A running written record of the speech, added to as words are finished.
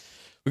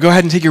Go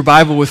ahead and take your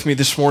Bible with me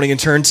this morning and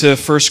turn to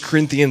 1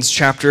 Corinthians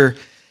chapter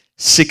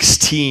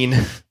 16.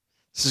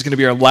 This is going to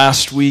be our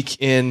last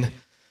week in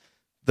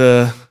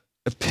the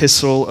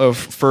epistle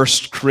of 1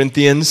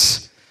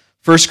 Corinthians.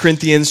 1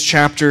 Corinthians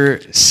chapter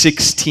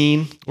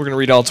 16. We're going to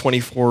read all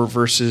 24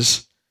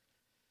 verses.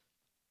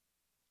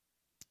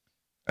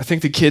 I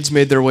think the kids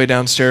made their way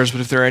downstairs,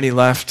 but if there are any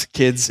left,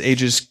 kids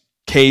ages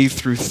K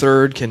through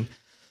 3rd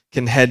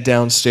can head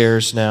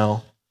downstairs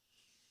now.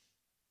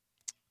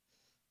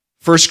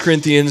 1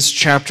 Corinthians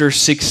chapter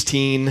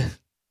 16,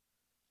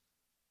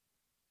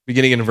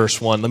 beginning in verse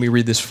 1. Let me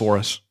read this for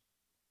us.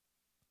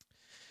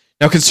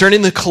 Now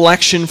concerning the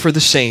collection for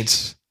the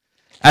saints,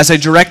 as I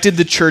directed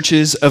the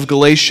churches of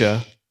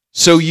Galatia,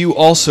 so you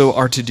also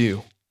are to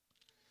do.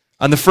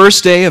 On the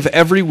first day of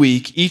every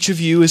week, each of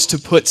you is to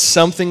put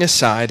something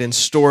aside and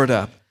store it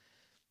up,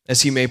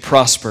 as he may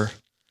prosper,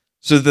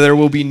 so that there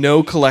will be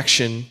no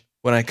collection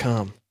when I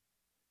come.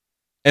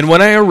 And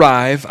when I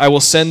arrive, I will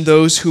send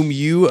those whom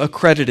you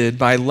accredited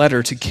by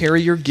letter to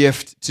carry your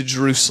gift to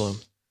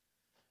Jerusalem.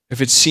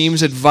 If it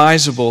seems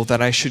advisable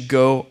that I should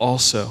go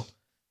also,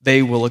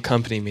 they will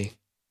accompany me.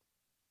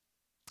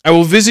 I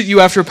will visit you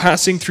after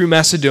passing through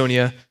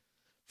Macedonia,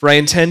 for I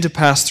intend to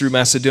pass through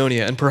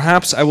Macedonia, and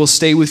perhaps I will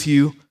stay with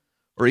you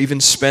or even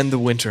spend the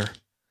winter,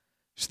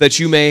 so that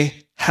you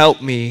may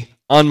help me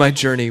on my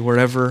journey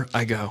wherever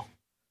I go.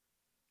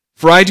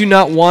 For I do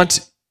not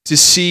want to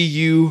see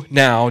you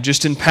now,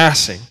 just in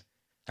passing.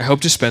 I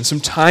hope to spend some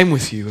time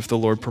with you, if the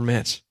Lord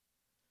permits.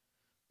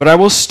 But I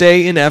will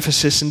stay in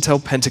Ephesus until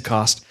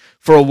Pentecost,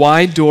 for a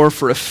wide door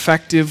for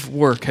effective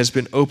work has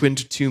been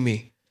opened to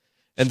me,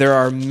 and there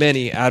are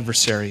many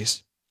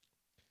adversaries.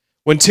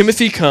 When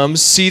Timothy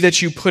comes, see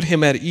that you put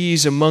him at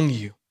ease among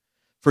you,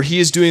 for he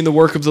is doing the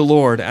work of the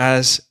Lord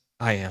as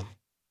I am.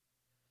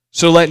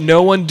 So let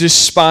no one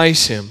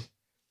despise him.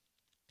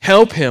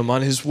 Help him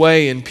on his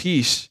way in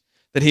peace,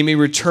 that he may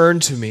return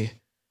to me,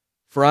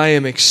 for I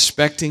am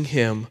expecting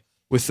him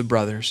with the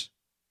brothers.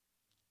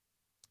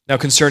 Now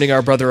concerning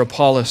our brother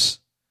Apollos,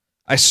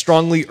 I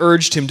strongly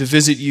urged him to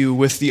visit you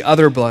with the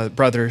other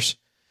brothers,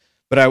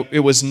 but it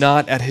was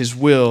not at his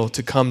will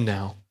to come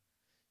now.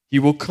 He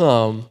will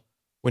come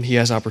when he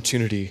has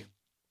opportunity.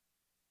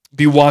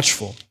 Be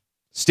watchful,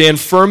 stand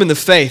firm in the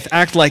faith,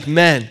 act like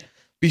men,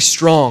 be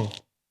strong.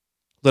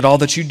 Let all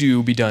that you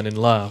do be done in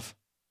love.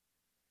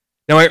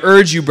 Now I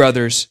urge you,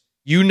 brothers,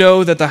 you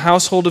know that the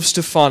household of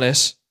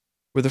Stephanas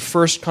were the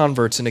first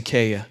converts in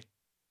Achaia,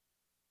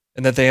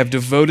 and that they have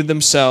devoted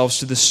themselves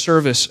to the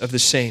service of the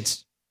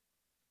saints.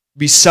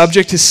 Be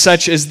subject to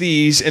such as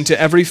these and to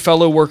every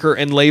fellow worker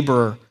and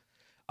laborer.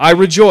 I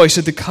rejoice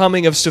at the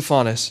coming of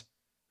Stephanas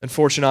and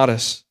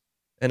Fortunatus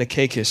and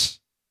Achaicus,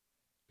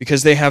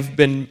 because they have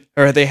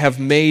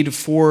made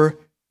for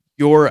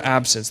your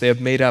absence. They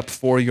have made up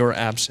for your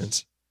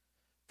absence.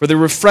 For they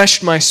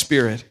refreshed my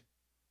spirit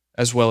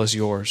as well as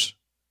yours.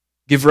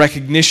 Give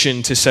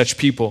recognition to such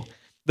people.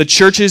 The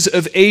churches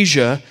of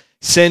Asia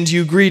send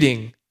you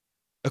greeting.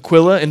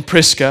 Aquila and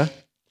Prisca,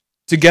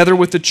 together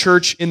with the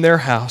church in their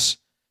house,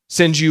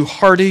 send you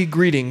hearty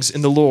greetings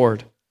in the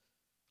Lord.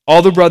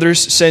 All the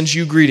brothers send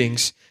you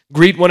greetings.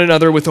 Greet one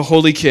another with a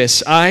holy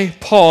kiss. I,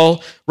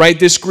 Paul,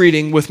 write this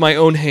greeting with my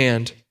own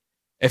hand.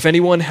 If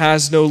anyone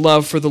has no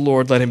love for the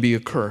Lord, let him be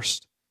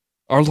accursed.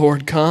 Our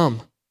Lord,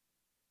 come.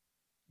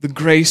 The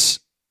grace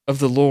of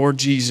the Lord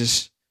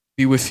Jesus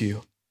be with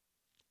you.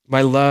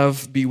 My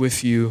love be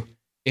with you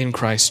in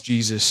Christ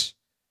Jesus.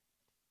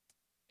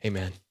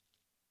 Amen.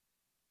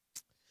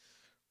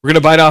 We're going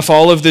to bite off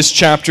all of this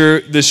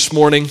chapter this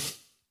morning.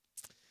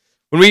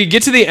 When we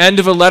get to the end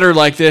of a letter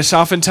like this,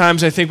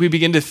 oftentimes I think we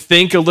begin to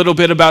think a little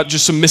bit about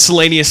just some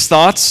miscellaneous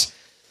thoughts.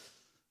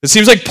 It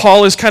seems like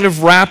Paul is kind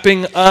of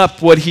wrapping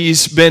up what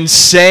he's been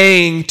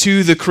saying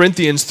to the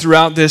Corinthians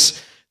throughout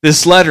this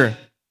letter.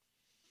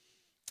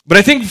 But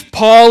I think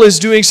Paul is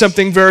doing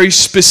something very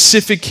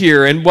specific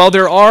here. And while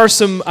there are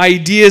some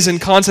ideas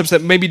and concepts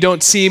that maybe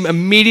don't seem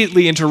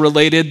immediately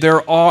interrelated,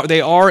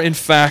 they are in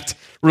fact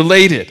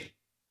related.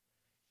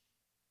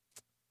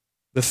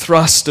 The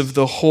thrust of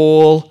the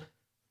whole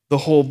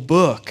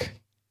book,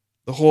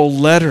 the whole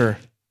letter,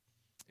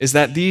 is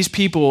that these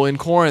people in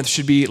Corinth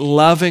should be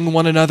loving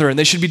one another, and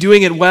they should be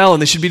doing it well,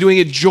 and they should be doing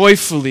it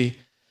joyfully.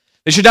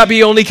 They should not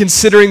be only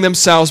considering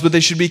themselves, but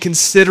they should be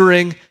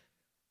considering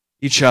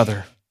each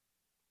other.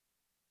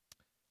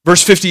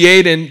 Verse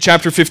 58 in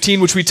chapter 15,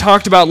 which we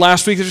talked about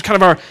last week, is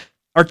kind of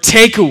our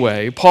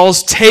takeaway,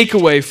 Paul's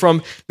takeaway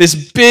from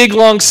this big,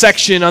 long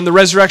section on the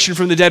resurrection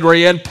from the dead, where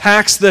he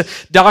unpacks the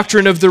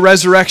doctrine of the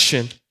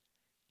resurrection.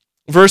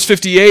 Verse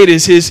 58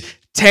 is his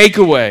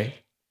takeaway.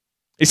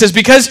 He says,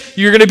 because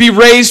you're going to be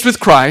raised with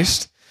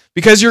Christ,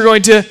 because you're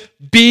going to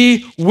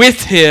be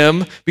with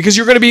him, because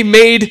you're going to be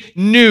made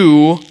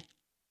new,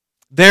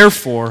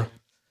 therefore,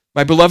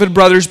 my beloved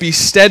brothers, be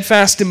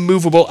steadfast,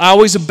 immovable,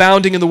 always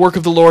abounding in the work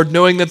of the Lord,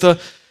 knowing that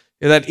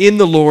in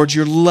the Lord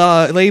your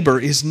labor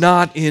is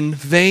not in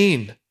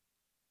vain.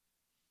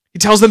 He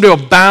tells them to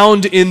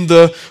abound in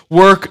the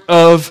work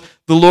of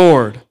the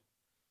Lord.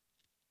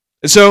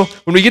 And so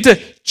when we get to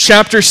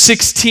chapter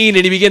 16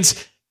 and he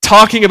begins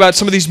talking about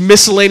some of these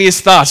miscellaneous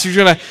thoughts, he's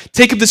going to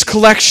take up this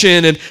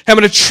collection and I'm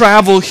going to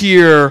travel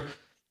here.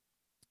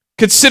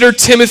 Consider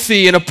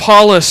Timothy and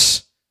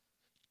Apollos.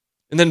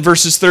 And then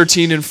verses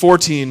 13 and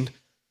 14,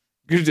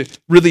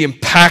 really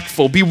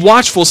impactful. Be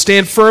watchful,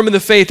 stand firm in the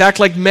faith, act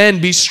like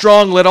men, be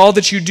strong, let all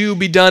that you do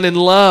be done in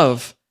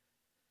love.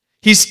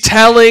 He's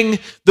telling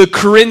the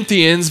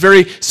Corinthians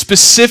very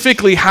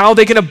specifically how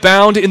they can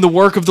abound in the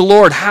work of the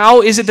Lord.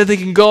 How is it that they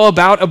can go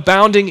about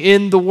abounding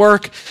in the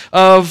work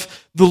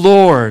of the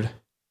Lord?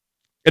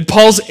 And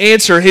Paul's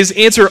answer, his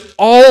answer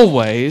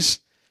always,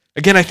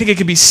 again, I think it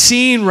can be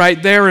seen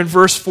right there in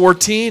verse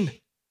 14.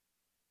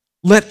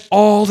 Let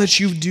all that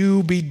you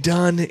do be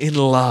done in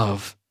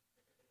love.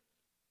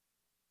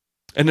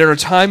 And in our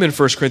time in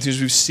 1 Corinthians,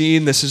 we've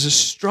seen this as a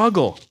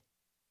struggle.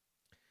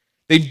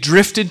 They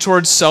drifted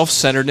towards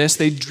self-centeredness.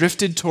 They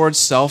drifted towards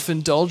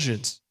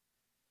self-indulgence.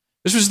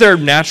 This was their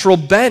natural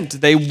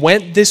bent. They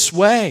went this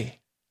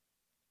way.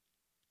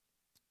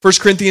 1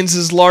 Corinthians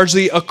is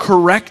largely a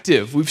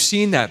corrective. We've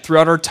seen that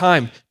throughout our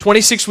time.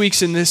 26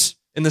 weeks in this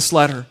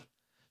letter.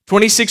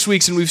 26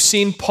 weeks, and we've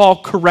seen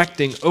Paul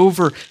correcting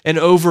over and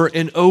over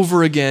and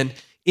over again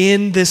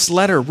in this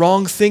letter.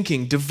 Wrong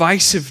thinking,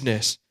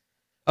 divisiveness,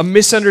 a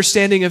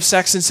misunderstanding of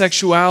sex and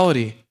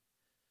sexuality,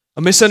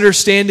 a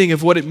misunderstanding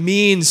of what it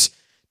means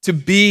to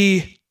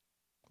be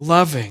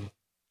loving.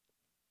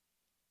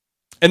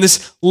 And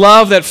this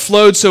love that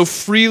flowed so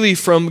freely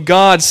from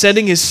God,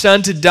 sending his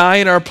Son to die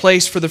in our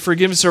place for the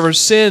forgiveness of our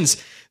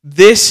sins,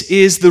 this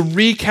is the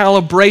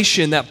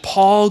recalibration that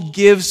Paul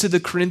gives to the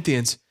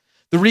Corinthians,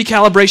 the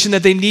recalibration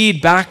that they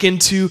need back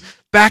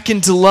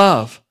into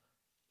love.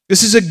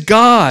 This is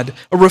a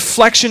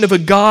reflection of a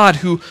God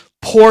who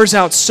pours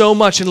out so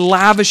much and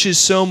lavishes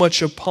so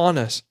much upon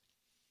us.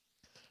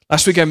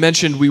 Last week I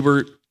mentioned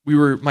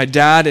my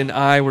dad and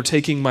I were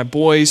taking my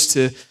boys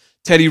to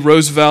Teddy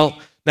Roosevelt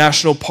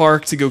National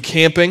Park to go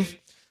camping.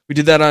 We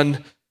did that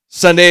on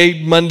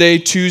Sunday, Monday,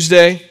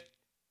 Tuesday.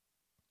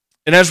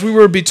 And as we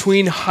were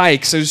between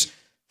hikes, I was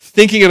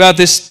thinking about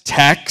this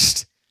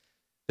text,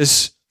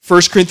 this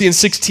 1 Corinthians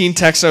 16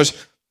 text. I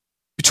was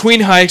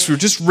between hikes, we were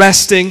just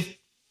resting.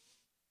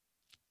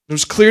 It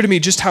was clear to me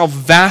just how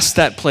vast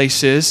that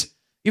place is.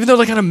 Even though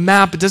like on a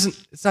map,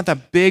 it's not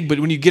that big, but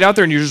when you get out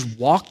there and you're just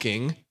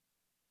walking,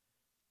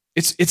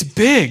 it's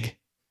big.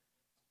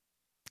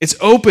 It's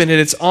open and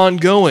it's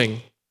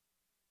ongoing.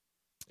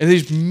 And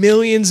there's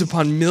millions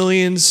upon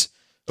millions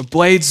of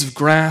blades of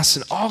grass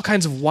and all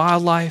kinds of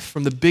wildlife,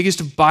 from the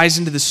biggest of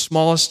bison to the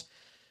smallest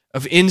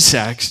of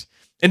insects.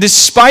 And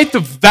despite the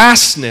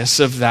vastness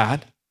of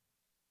that,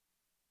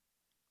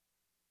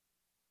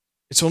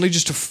 it's only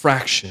just a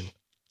fraction,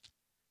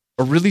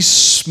 a really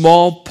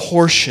small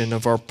portion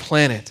of our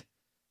planet,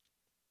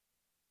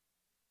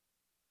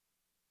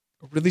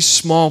 a really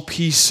small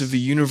piece of the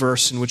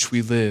universe in which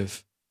we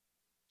live.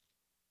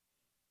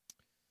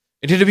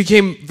 And it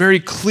became very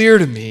clear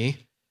to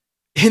me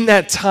in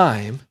that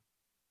time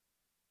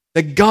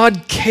that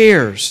God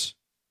cares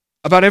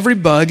about every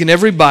bug and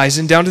every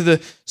bison down to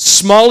the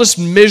smallest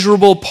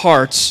miserable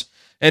parts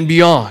and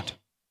beyond.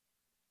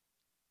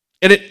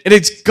 And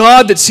it's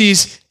God that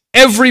sees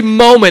every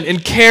moment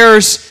and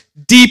cares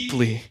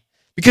deeply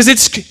because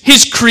it's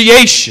his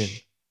creation.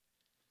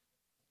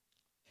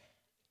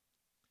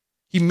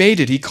 He made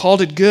it. He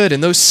called it good.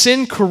 And though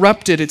sin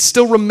corrupted, it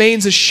still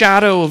remains a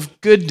shadow of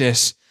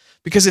goodness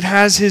because it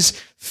has his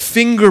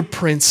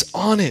fingerprints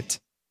on it.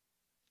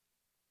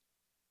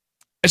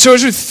 And so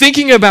as we're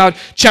thinking about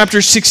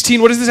chapter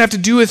 16, what does this have to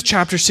do with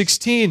chapter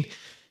 16?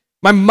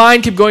 My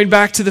mind kept going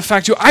back to the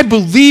fact, do I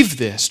believe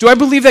this? Do I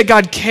believe that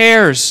God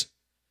cares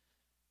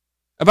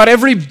about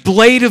every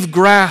blade of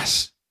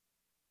grass,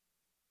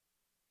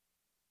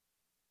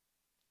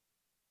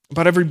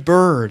 about every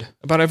bird,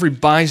 about every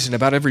bison,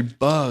 about every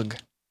bug?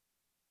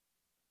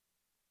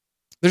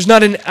 There's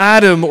not an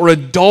atom or a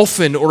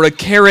dolphin or a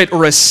carrot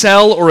or a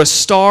cell or a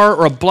star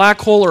or a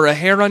black hole or a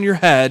hair on your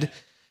head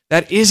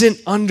that isn't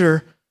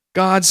under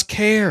God's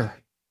care.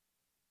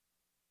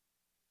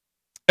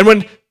 And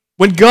when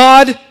a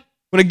God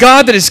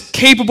that is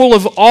capable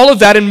of all of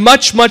that and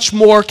much, much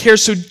more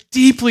cares so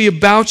deeply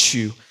about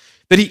you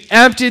that he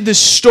emptied the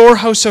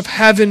storehouse of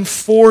heaven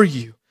for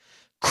you,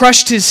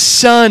 crushed his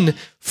Son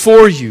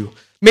for you,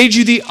 made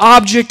you the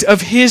object of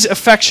his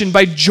affection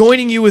by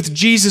joining you with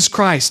Jesus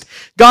Christ.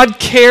 God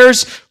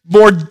cares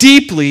more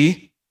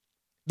deeply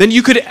than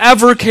you could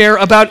ever care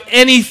about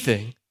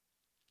anything.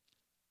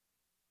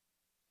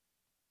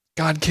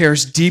 God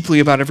cares deeply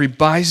about every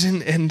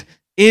bison and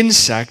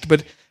insect,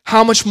 but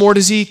how much more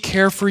does he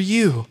care for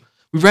you?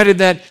 We read in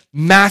that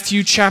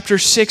Matthew chapter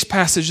 6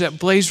 passage that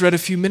Blaze read a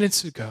few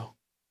minutes ago.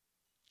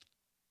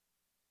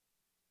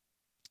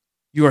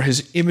 You are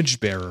his image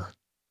bearer.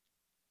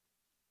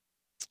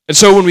 And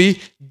so when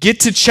we get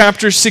to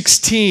chapter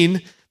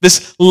 16,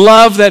 this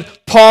love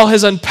that Paul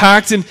has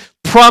unpacked and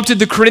prompted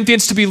the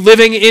Corinthians to be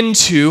living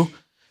into,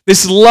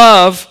 this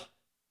love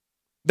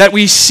that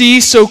we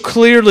see so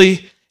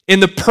clearly in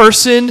the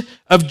person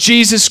of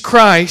Jesus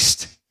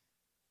Christ,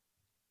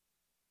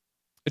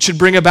 It should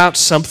bring about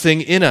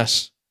something in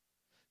us.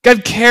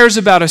 God cares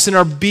about us in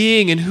our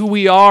being and who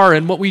we are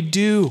and what we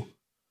do.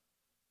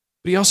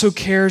 But he also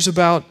cares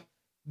about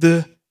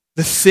the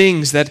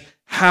things that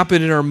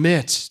happen in our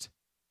midst,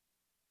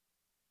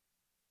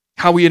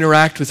 how we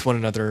interact with one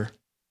another,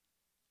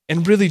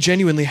 and really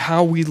genuinely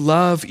how we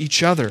love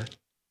each other.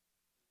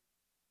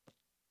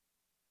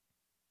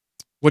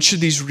 What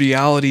should these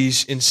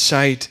realities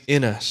incite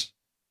in us?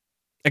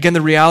 Again,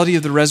 the reality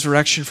of the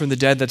resurrection from the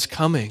dead that's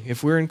coming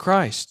if we're in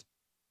Christ.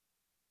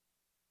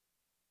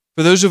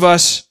 For those of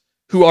us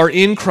who are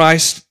in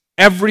Christ,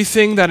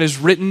 everything that is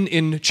written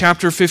in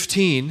chapter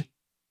 15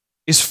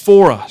 is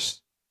for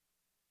us.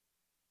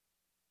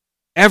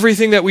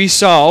 Everything that we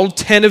saw, all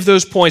 10 of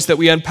those points that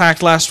we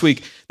unpacked last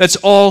week, that's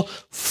all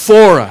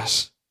for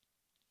us.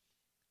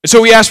 And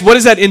so we ask, what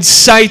does that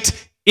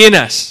incite in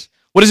us?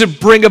 What does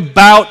it bring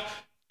about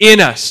in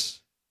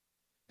us?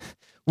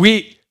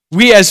 We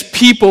as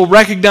people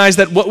recognize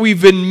that what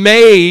we've been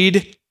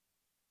made,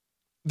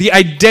 the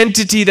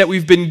identity that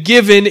we've been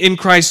given in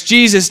Christ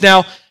Jesus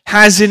now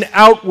has an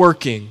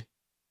outworking.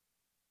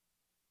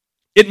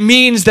 It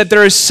means that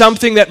there is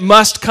something that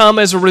must come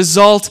as a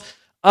result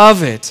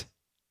of it.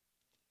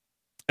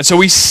 And so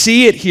we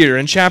see it here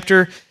in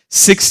chapter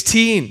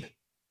 16.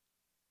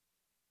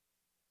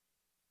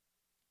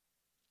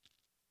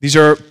 These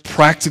are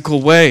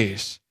practical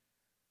ways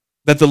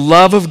that the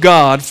love of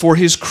God for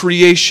his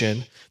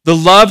creation, the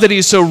love that he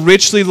has so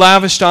richly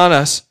lavished on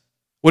us,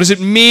 what does it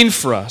mean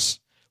for us?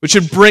 Which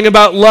should bring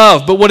about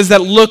love, but what does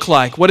that look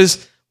like? What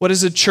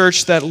does a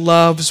church that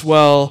loves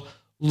well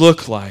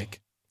look like?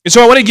 And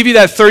so I want to give you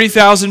that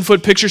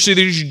 30,000-foot picture so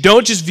that you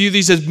don't just view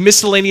these as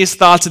miscellaneous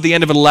thoughts at the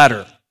end of a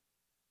letter.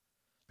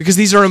 Because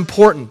these are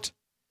important.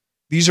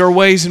 These are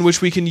ways in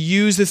which we can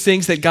use the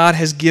things that God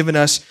has given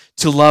us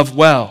to love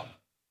well.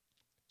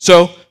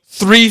 So,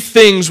 3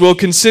 things we'll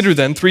consider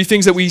then, 3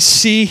 things that we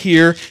see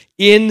here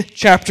in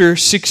chapter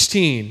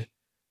 16.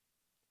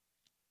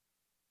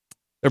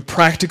 They're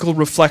practical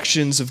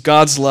reflections of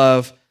God's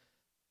love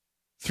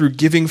through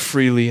giving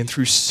freely and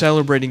through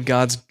celebrating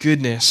God's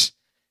goodness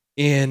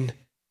in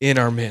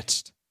our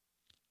midst.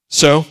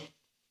 So,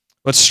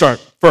 let's start.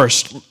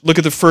 First, look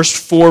at the first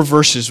 4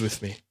 verses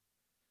with me.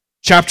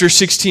 Chapter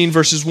 16,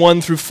 verses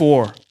 1 through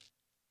 4.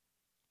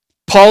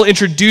 Paul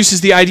introduces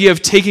the idea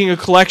of taking a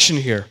collection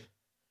here.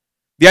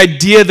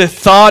 The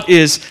thought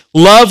is,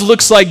 love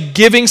looks like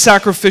giving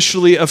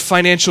sacrificially of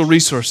financial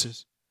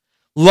resources.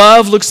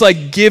 Love looks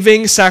like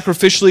giving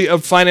sacrificially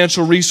of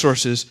financial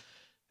resources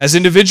as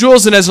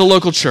individuals and as a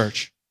local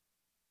church.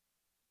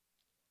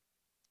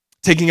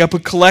 Taking up a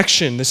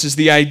collection, this is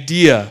the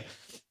idea.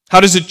 How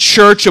does a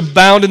church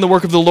abound in the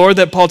work of the Lord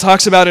that Paul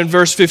talks about in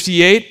verse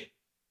 58?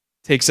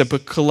 Takes up a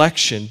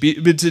collection. Be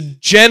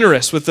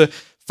generous with the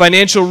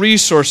financial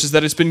resources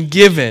that it's been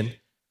given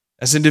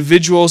as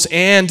individuals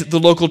and the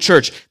local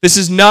church. This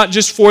is not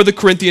just for the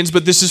Corinthians,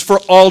 but this is for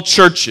all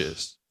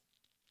churches.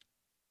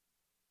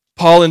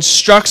 Paul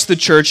instructs the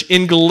church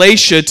in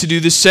Galatia to do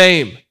the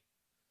same.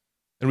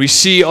 And we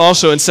see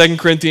also in 2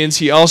 Corinthians,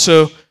 he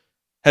also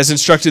has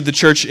instructed the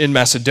church in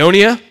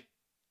Macedonia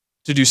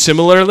to do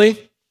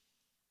similarly.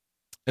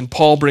 And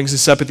Paul brings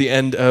this up at the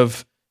end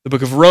of the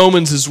book of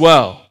Romans as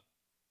well.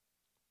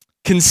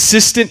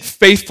 Consistent,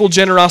 faithful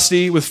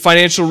generosity with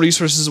financial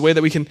resources is a way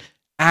that we can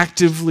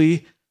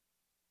actively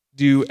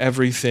do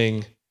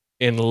everything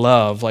in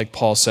love, like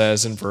Paul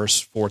says in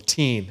verse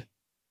 14.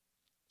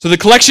 So the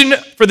collection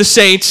for the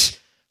saints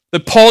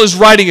that Paul is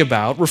writing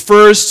about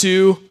refers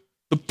to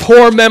the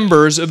poor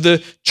members of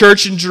the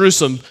church in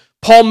Jerusalem.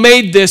 Paul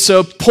made this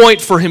a point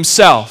for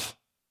himself.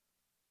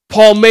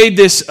 Paul made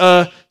this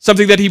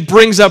something that he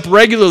brings up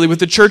regularly with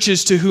the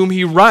churches to whom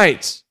he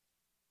writes.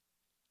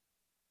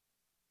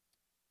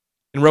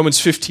 In Romans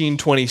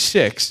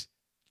 15:26,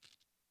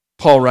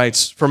 Paul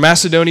writes, "For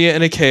Macedonia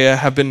and Achaia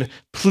have been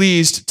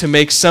pleased to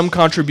make some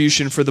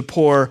contribution for the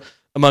poor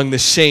among the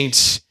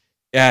saints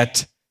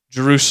at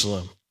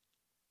Jerusalem."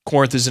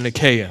 Corinth is in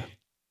Achaia.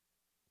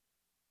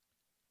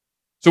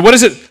 So what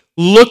does it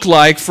look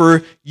like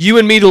for you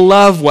and me to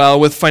love well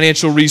with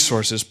financial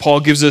resources? Paul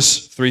gives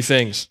us 3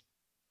 things.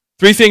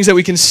 3 things that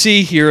we can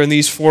see here in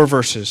these 4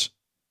 verses.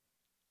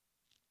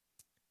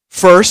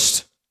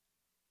 Firstly,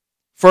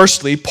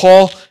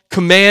 Paul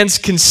commands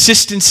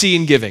consistency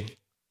in giving.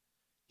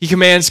 He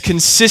commands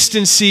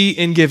consistency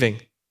in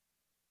giving.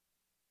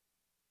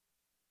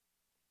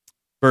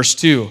 Verse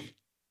 2.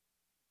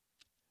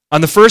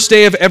 On the first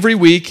day of every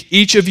week,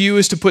 each of you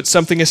is to put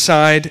something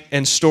aside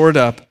and store it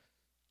up.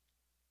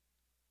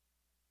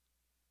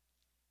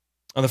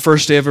 On the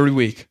first day of every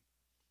week.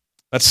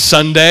 That's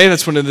Sunday.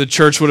 That's when the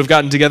church would have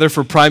gotten together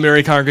for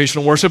primary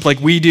congregational worship like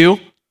we do.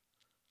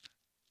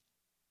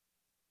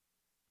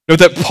 Note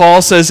that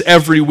Paul says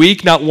every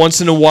week, not once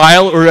in a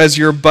while or as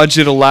your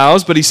budget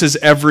allows, but he says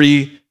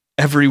every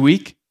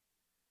week.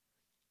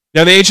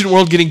 Now, in the ancient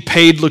world, getting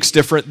paid looks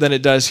different than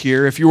it does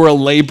here. If you were a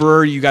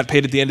laborer, you got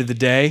paid at the end of the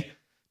day,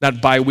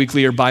 not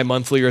bi-weekly or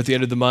bi-monthly or at the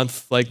end of the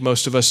month like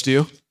most of us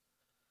do.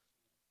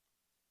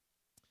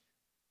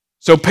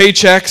 So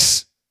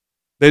paychecks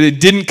that it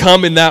didn't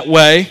come in that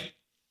way.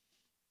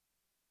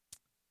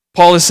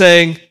 Paul is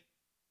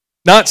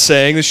not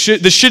saying,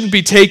 this shouldn't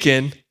be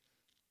taken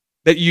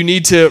that you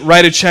need to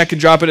write a check and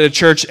drop it at a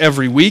church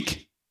every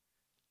week,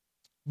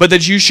 but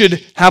that you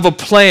should have a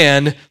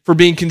plan for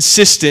being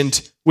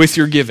consistent with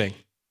your giving.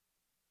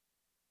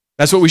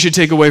 That's what we should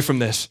take away from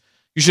this.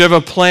 You should have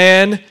a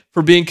plan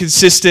for being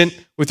consistent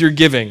with your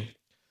giving.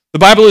 The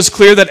Bible is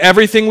clear that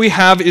everything we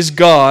have is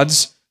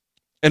God's,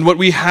 and what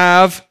we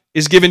have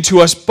is given to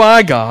us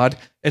by God,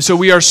 and so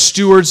we are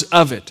stewards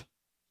of it.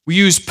 We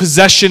use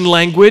possession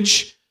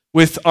language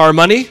with our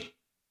money.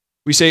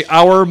 We say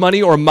our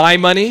money or my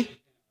money.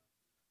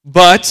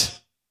 But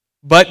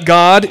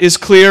God is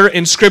clear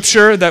in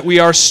Scripture that we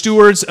are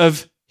stewards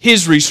of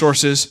His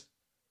resources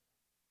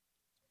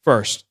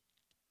first.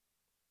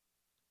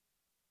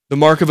 The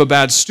mark of a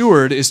bad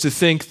steward is to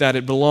think that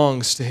it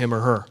belongs to him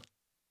or her.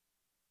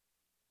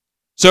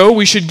 So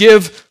we should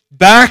give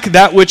back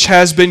that which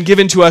has been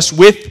given to us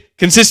with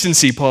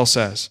consistency, Paul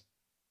says.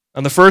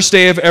 On the first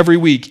day of every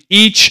week,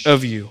 each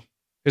of you.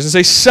 He doesn't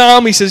say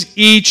some, he says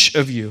each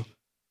of you.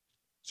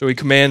 So he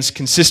commands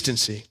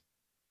consistency.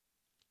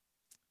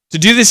 To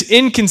do this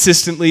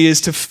inconsistently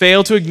is to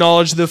fail to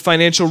acknowledge the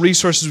financial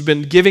resources we've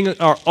been giving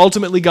are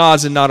ultimately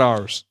God's and not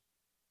ours.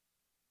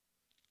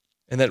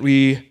 And that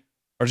we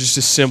are just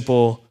a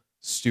simple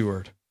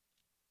steward.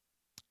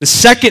 The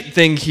second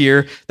thing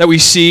here that we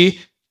see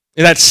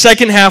in that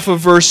second half of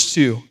verse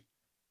 2,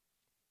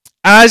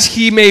 as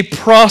he may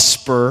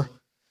prosper,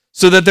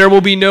 so that there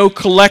will be no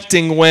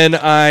collecting when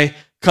I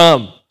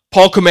come.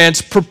 Paul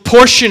commands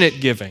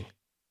proportionate giving.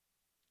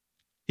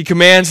 He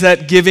commands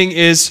that giving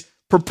is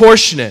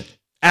proportionate,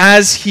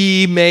 as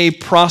he may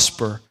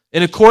prosper,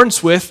 in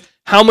accordance with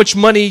how much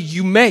money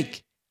you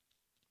make.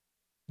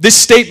 This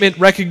statement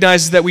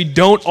recognizes that we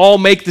don't all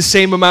make the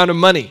same amount of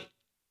money.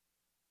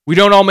 We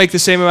don't all make the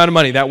same amount of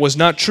money. That was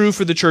not true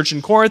for the church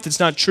in Corinth. It's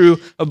not true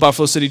of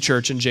Buffalo City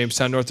Church in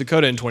Jamestown, North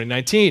Dakota in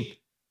 2019.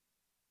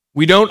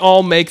 We don't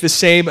all make the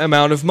same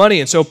amount of money.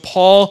 And so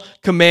Paul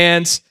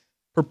commands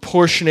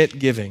proportionate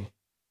giving.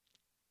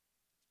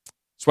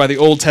 That's why the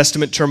Old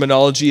Testament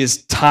terminology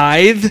is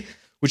tithe,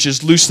 which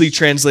is loosely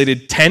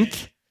translated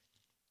tenth.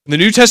 And the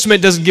New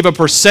Testament doesn't give a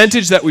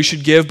percentage that we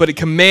should give, but it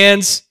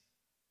commands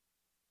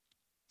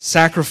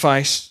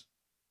sacrifice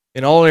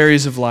in all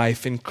areas of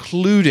life,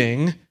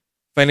 including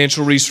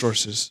financial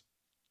resources.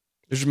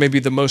 This may be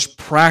the most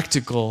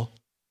practical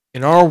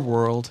in our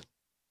world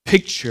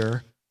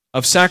picture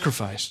of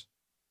sacrifice,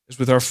 is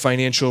with our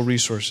financial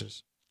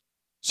resources.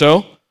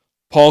 So,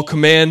 Paul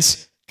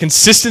commands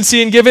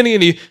consistency in giving,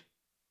 and he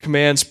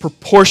commands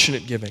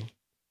proportionate giving.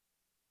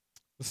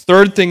 The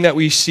third thing that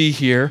we see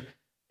here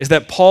is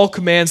that Paul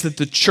commands that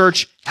the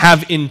church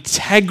have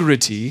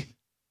integrity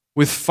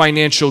with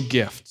financial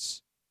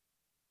gifts.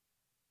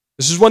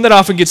 This is one that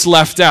often gets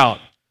left out,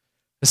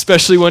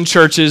 especially when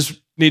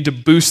churches need to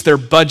boost their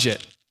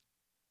budget.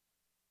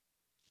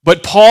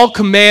 But Paul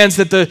commands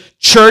that the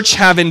church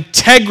have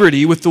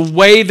integrity with the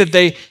way that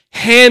they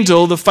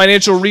handle the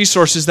financial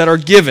resources that are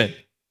given.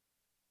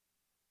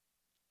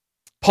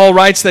 Paul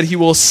writes that he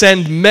will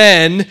send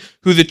men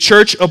who the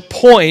church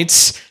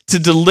appoints to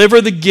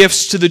deliver the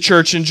gifts to the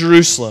church in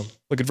Jerusalem.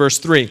 Look at verse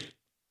 3.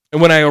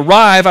 And when I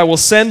arrive, I will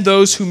send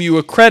those whom you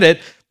accredit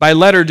by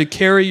letter to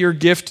carry your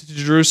gift to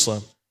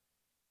Jerusalem.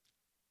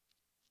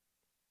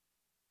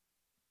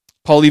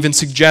 Paul even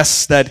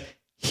suggests that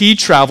he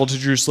travel to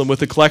Jerusalem with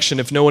the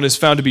collection if no one is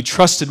found to be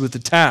trusted with the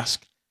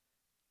task.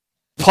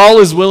 Paul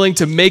is willing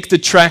to make the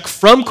trek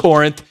from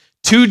Corinth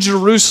to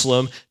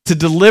Jerusalem to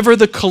deliver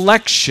the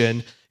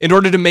collection in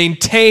order to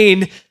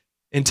maintain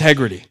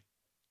integrity.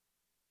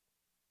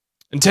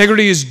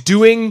 Integrity is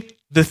doing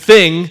the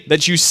thing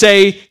that you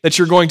say that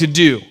you're going to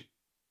do.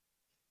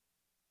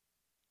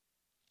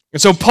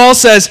 And so Paul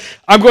says,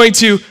 I'm going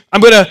to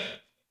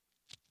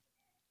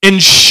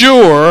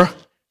ensure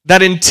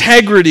that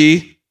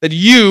integrity, that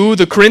you,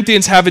 the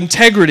Corinthians, have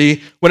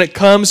integrity when it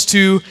comes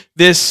to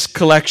this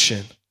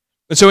collection.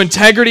 And so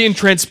integrity and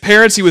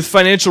transparency with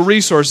financial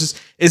resources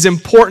is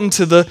important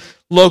to the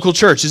local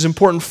church, is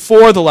important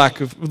for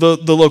the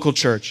local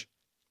church.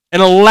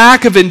 And a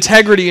lack of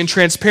integrity and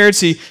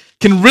transparency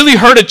can really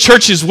hurt a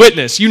church's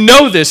witness. You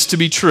know this to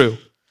be true.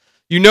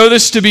 You know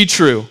this to be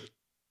true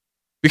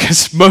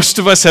because most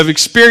of us have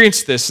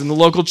experienced this in the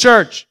local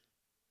church.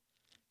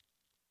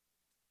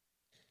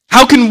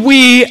 How can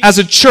we as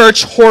a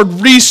church hoard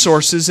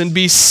resources and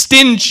be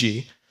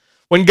stingy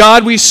when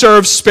God we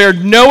serve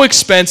spared no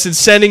expense in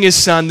sending his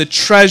Son, the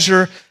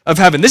treasure of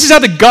heaven? This is how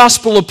the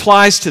gospel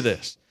applies to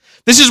this.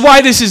 This is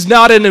why this is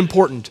not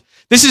unimportant.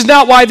 This is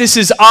not why this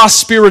is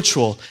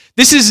aspiritual.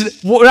 This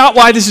is not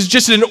why this is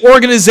just an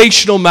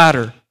organizational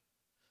matter.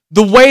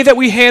 The way that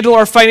we handle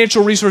our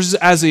financial resources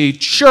as a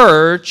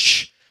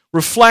church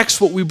reflects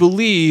what we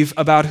believe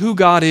about who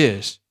God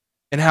is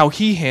and how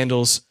he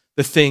handles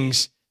the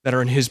things that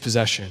are in his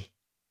possession,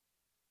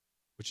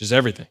 which is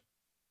everything.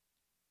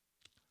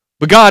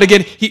 But God,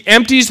 again, he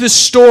empties the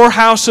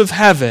storehouse of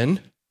heaven.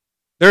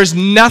 There's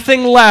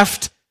nothing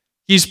left.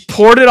 He's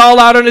poured it all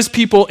out on his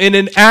people in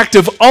an act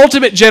of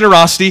ultimate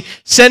generosity,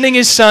 sending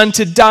his son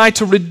to die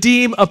to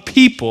redeem a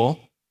people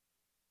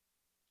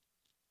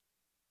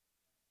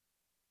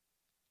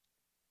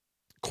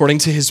according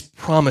to his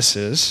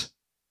promises.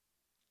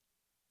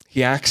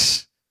 He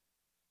acts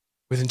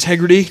with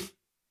integrity,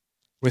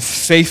 with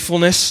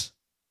faithfulness.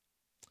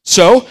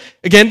 So,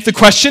 again, the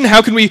question,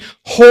 how can we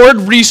hoard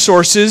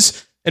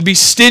resources and be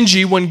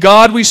stingy when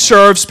God we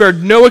serve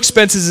spared no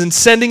expenses in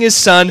sending his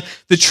son,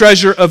 the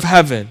treasure of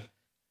heaven?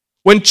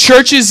 When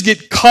churches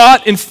get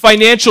caught in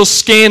financial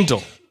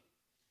scandal,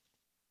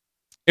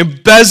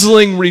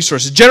 embezzling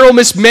resources, general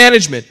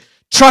mismanagement,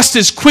 trust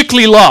is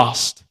quickly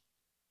lost.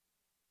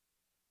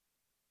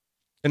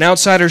 And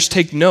outsiders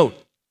take note.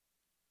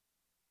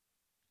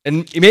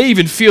 And you may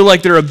even feel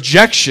like their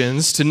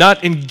objections to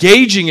not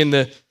engaging in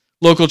the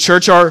local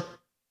church are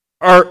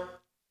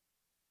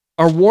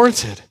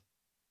warranted.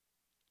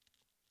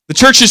 The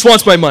church just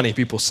wants my money,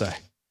 people say,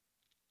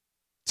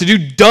 to do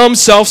dumb,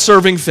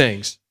 self-serving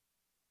things.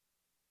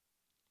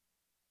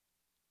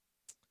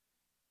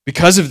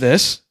 Because of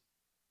this,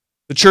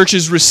 the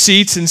church's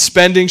receipts and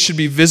spending should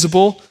be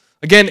visible.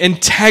 Again,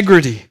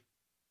 integrity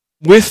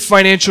with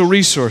financial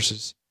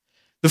resources.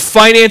 The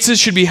finances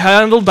should be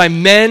handled by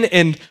men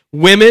and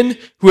women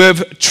who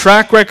have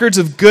track records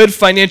of good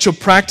financial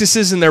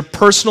practices in their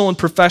personal and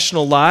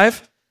professional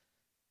life,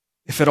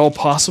 if at all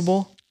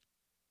possible.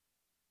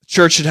 The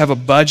church should have a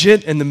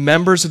budget, and the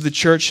members of the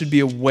church should be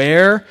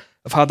aware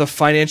of how the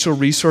financial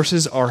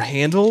resources are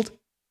handled.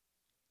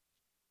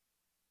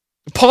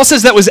 Paul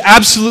says that was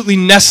absolutely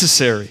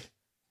necessary,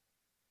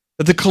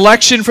 that the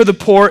collection for the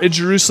poor in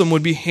Jerusalem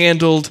would be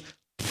handled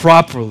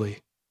properly.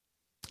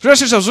 So ask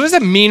yourselves, what does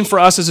that mean for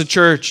us as a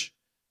church?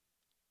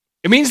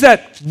 It means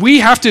that we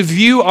have to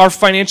view our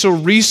financial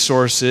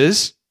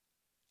resources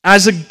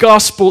as a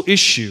gospel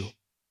issue,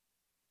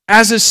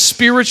 as a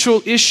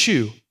spiritual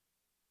issue,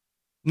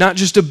 not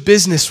just a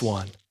business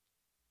one.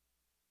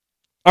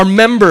 Our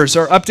members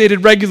are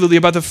updated regularly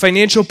about the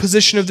financial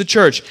position of the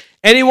church.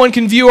 Anyone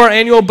can view our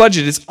annual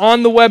budget. It's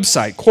on the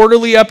website,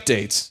 quarterly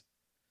updates.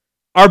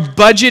 Our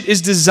budget is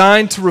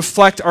designed to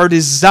reflect our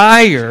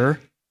desire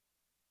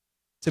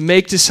to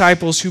make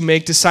disciples who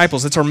make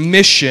disciples. That's our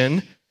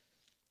mission.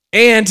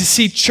 And to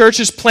see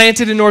churches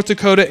planted in North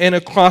Dakota and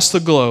across the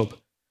globe.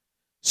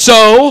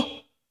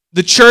 So,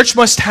 the church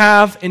must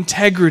have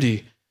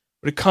integrity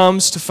when it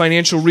comes to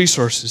financial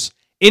resources.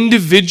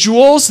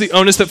 Individuals, the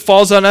onus that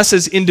falls on us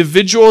as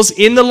individuals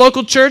in the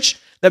local church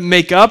that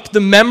make up the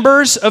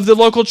members of the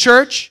local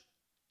church,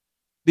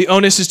 the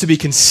onus is to be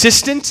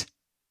consistent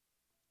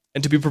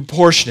and to be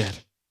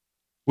proportionate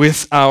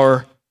with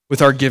our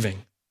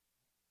giving.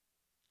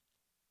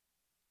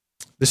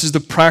 This is the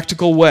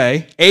practical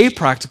way, a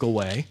practical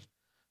way,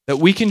 that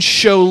we can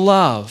show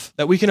love,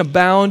 that we can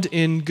abound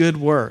in good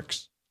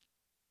works.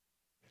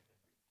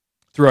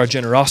 Through our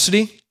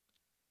generosity,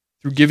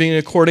 through giving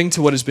according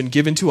to what has been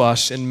given to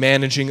us and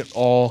managing it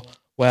all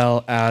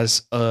well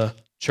as a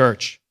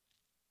church.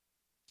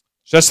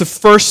 So that's the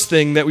first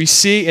thing that we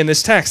see in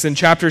this text in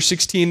chapter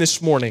 16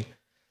 this morning.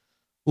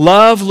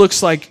 Love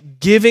looks like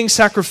giving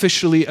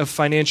sacrificially of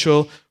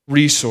financial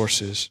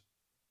resources.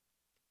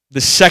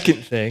 The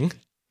second thing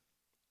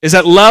is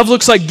that love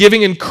looks like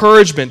giving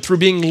encouragement through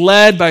being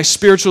led by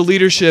spiritual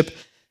leadership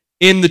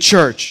in the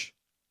church.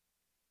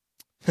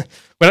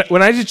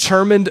 When I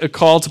determined a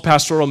call to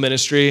pastoral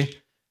ministry,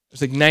 it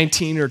was like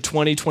 19 or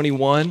 20,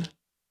 21.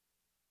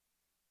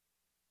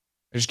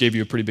 I just gave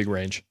you a pretty big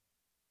range.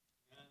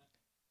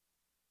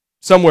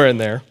 Somewhere in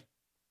there.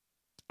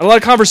 A lot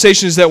of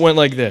conversations that went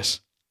like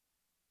this.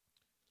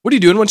 What are you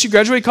doing once you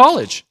graduate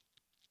college?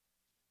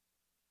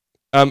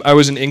 I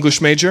was an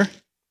English major.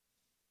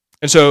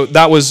 And so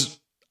that was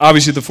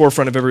obviously at the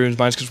forefront of everyone's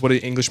minds, because what do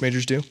English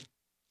majors do?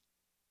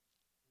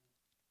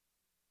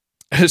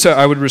 So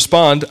I would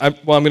respond, I'm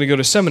going to go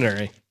to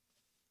seminary.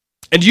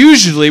 And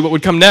usually what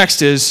would come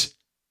next is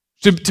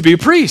to be a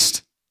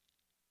priest.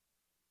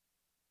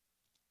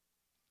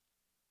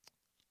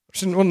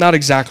 Well, not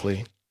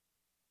exactly.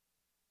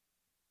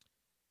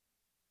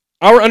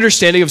 Our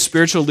understanding of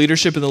spiritual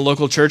leadership in the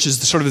local church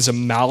is sort of this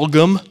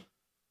amalgam of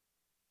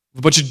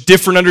a bunch of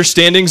different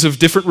understandings of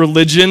different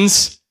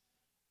religions.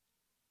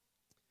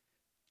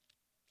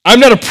 I'm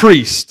not a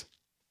priest.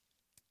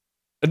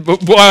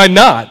 Why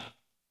not?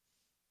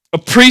 A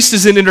priest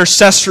is an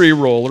intercessory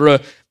role or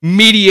a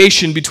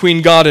mediation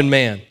between God and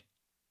man.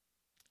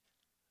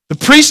 The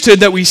priesthood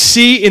that we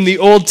see in the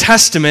Old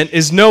Testament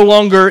is no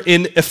longer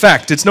in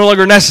effect. It's no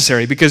longer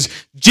necessary because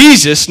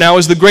Jesus now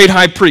is the great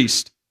high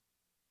priest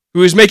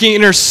who is making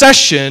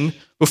intercession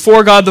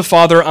before God the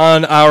Father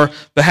on our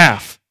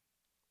behalf.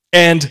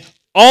 And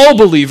all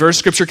believers,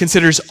 Scripture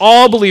considers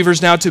all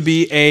believers now to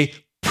be a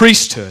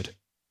priesthood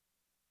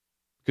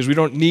because we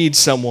don't need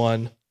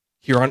someone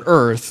here on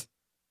earth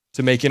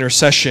to make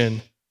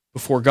intercession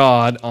before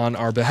God on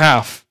our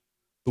behalf.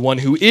 The one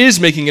who is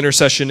making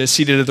intercession is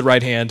seated at the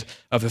right hand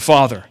of the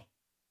Father.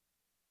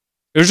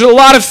 There's a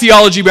lot of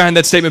theology behind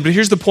that statement, but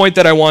here's the point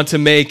that I want to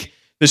make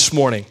this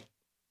morning.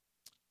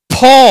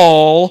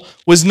 Paul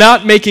was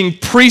not making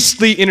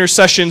priestly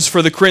intercessions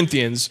for the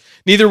Corinthians.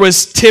 Neither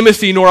was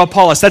Timothy nor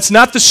Apollos. That's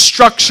not the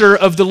structure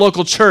of the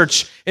local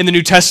church in the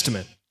New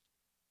Testament.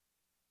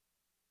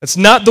 That's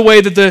not the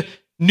way that the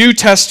New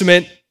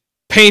Testament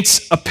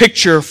paints a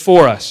picture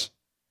for us.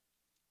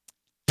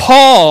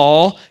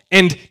 Paul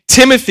and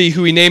Timothy,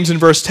 who he names in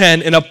verse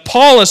 10, and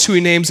Apollos, who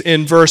he names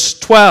in verse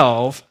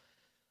 12,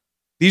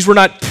 these were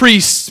not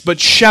priests,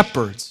 but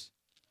shepherds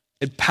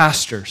and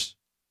pastors.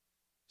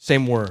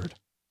 Same word,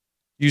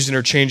 used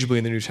interchangeably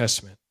in the New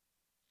Testament.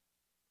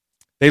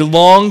 They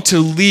longed to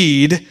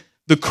lead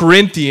the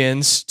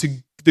Corinthians to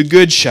the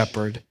Good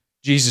Shepherd,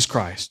 Jesus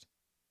Christ.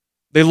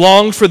 They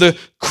longed for the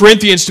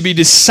Corinthians to be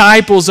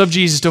disciples of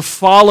Jesus, to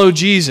follow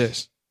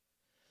Jesus.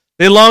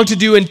 They longed to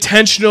do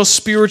intentional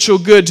spiritual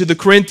good to the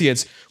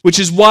Corinthians, which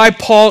is why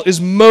Paul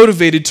is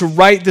motivated to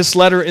write this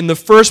letter in the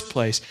first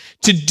place,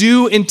 to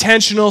do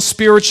intentional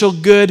spiritual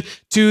good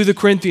to the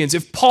Corinthians.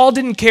 If Paul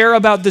didn't care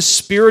about the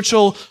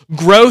spiritual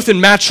growth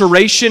and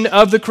maturation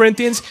of the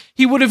Corinthians,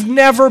 he would have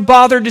never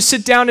bothered to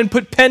sit down and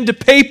put pen to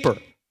paper.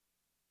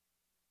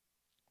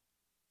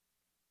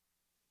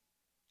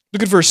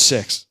 Look at verse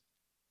 6.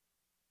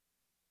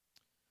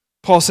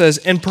 Paul says,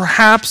 "And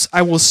perhaps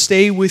I will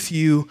stay with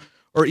you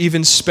or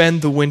even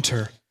spend the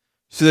winter,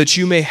 so that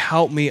you may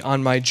help me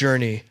on my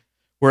journey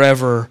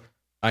wherever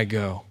I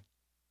go."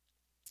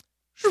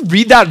 I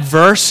read that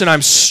verse and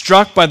I'm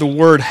struck by the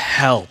word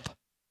help.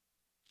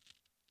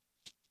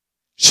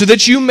 So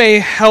that you may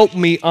help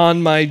me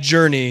on my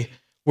journey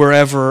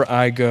wherever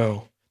I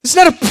go. This is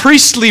not a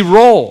priestly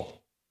role.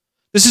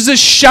 This is a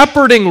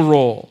shepherding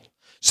role.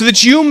 So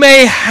that you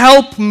may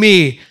help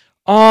me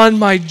on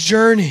my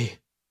journey.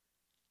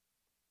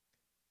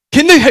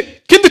 Can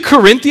the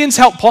Corinthians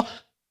help Paul?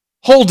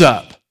 Hold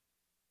up.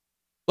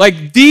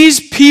 Like,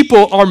 these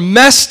people are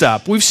messed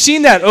up. We've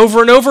seen that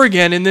over and over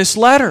again in this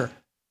letter.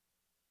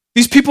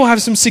 These people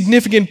have some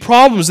significant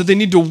problems that they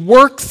need to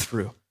work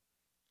through.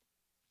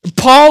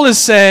 Paul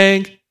says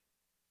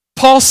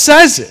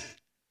it,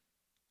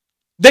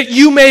 that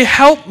you may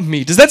help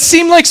me. Does that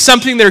seem like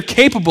something they're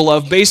capable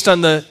of based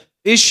on the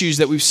issues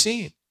that we've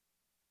seen?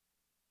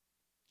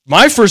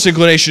 My first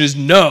inclination is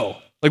no.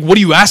 Like, what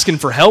are you asking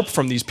for help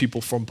from these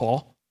people, from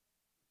Paul?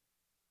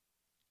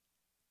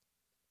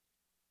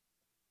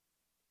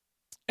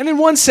 And in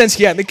one sense,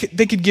 yeah, they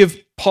could give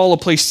Paul a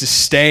place to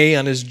stay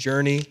on his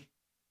journey,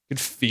 could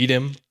feed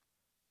him.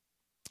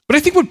 But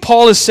I think what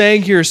Paul is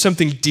saying here is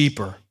something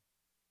deeper.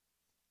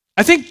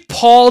 I think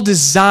Paul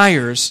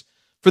desires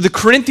for the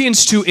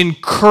Corinthians to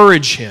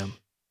encourage him.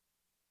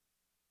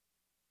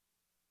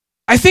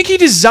 I think he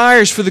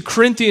desires for the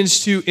Corinthians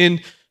to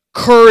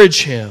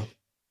encourage him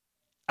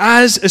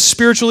as a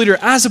spiritual leader,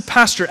 as a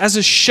pastor, as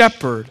a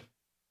shepherd.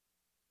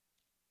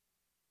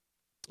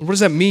 What does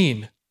that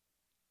mean?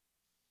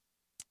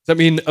 Does that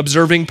mean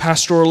observing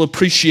Pastoral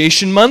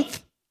Appreciation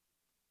Month?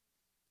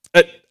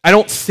 I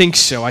don't think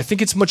so. I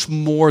think it's much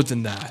more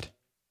than that.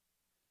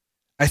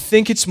 I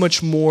think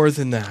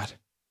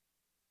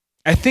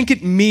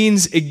it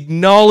means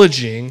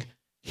acknowledging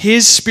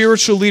his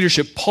spiritual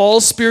leadership,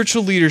 Paul's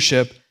spiritual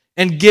leadership,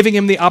 and giving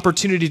him the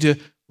opportunity to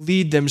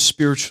lead them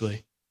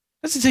spiritually.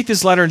 Let's take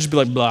this letter and just be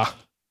like, blah,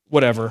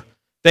 whatever.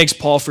 Thanks,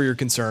 Paul, for your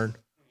concern.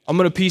 I'm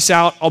going to peace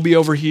out. I'll be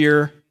over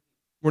here.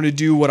 We're going to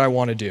do what I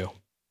want to do.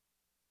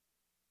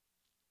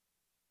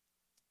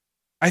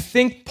 I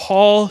think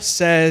Paul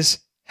says,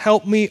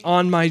 help me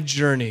on my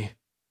journey,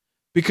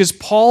 because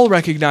Paul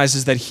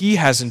recognizes that he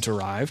hasn't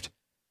arrived.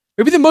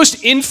 Maybe the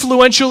most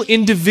influential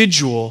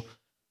individual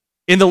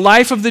in the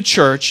life of the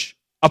church,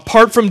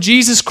 apart from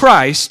Jesus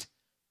Christ,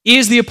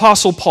 is the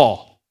Apostle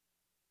Paul.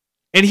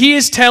 And he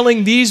is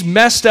telling these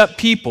messed up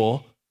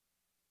people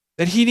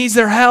that he needs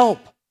their help,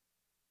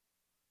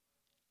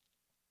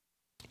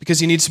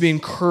 because he needs to be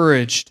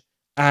encouraged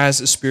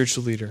as a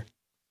spiritual leader.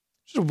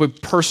 Just a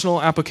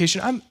personal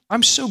application.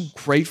 I'm so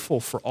grateful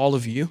for all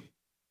of you.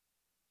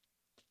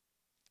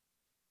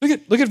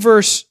 Look at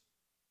verse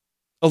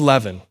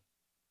 11.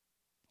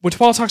 When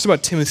Paul talks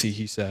about Timothy,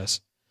 he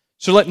says,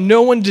 "So let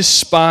no one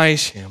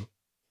despise him."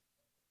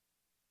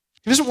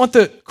 He doesn't want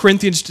the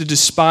Corinthians to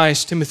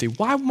despise Timothy.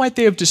 Why might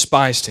they have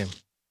despised him?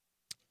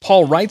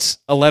 Paul writes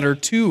a letter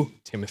to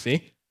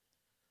Timothy.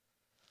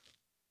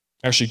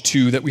 Actually,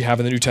 two that we have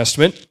in the New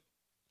Testament.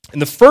 In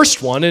the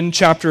first one, in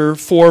chapter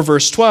 4,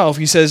 verse 12,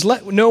 he says,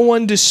 "Let no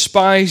one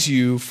despise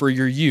you for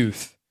your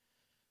youth,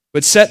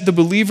 but set the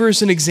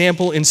believers an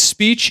example in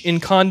speech, in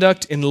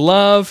conduct, in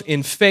love,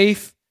 in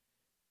faith,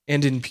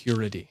 and in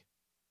purity."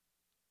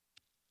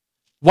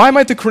 Why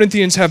might the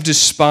Corinthians have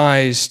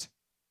despised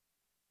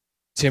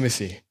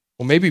Timothy?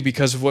 Well, maybe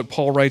because of what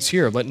Paul writes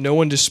here. Let no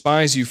one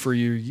despise you for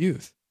your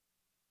youth.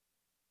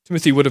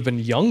 Timothy would have been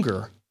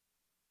younger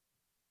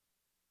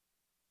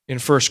in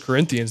 1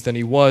 Corinthians than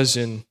he was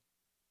in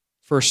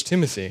 1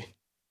 Timothy.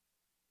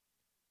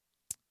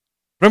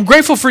 But I'm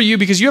grateful for you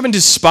because you haven't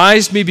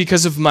despised me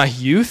because of my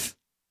youth.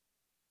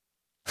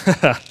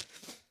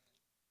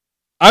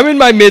 I'm in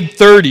my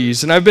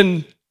mid-30s, and I've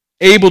been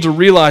able to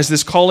realize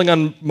this calling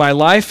on my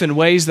life in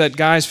ways that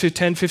guys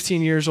 10,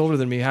 15 years older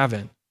than me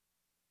haven't.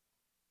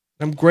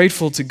 I'm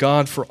grateful to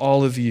God for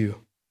all of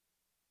you.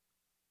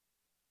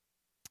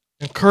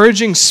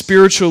 Encouraging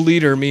spiritual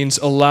leader means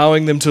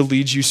allowing them to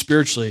lead you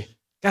spiritually.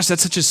 Gosh,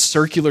 that's such a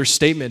circular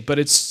statement, but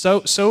it's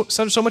so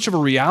much of a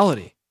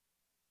reality.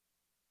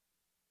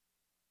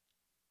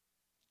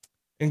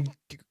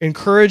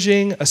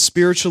 Encouraging a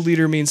spiritual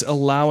leader means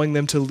allowing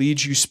them to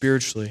lead you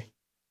spiritually.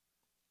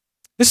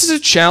 This is a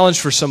challenge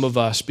for some of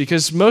us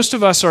because most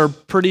of us are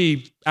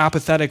pretty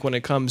apathetic when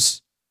it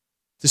comes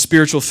to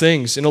spiritual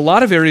things in a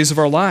lot of areas of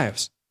our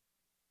lives.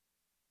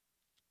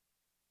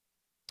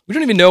 We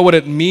don't even know what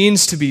it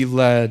means to be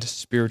led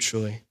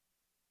spiritually.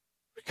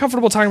 We're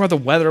comfortable talking about the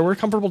weather. We're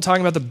comfortable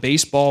talking about the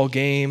baseball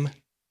game.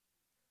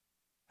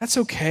 That's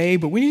okay,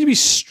 but we need to be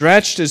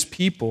stretched as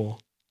people.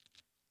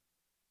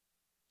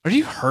 Are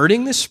you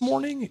hurting this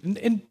morning?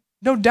 And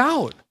no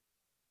doubt.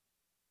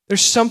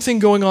 There's something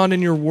going on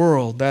in your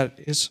world that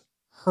is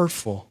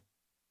hurtful.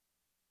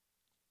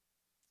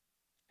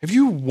 Have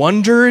you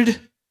wondered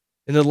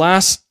in the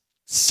last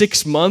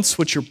 6 months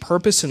what your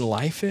purpose in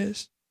life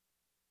is?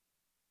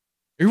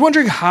 Are you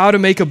wondering how to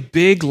make a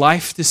big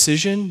life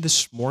decision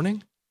this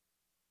morning?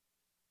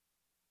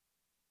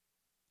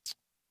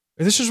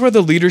 This is where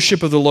the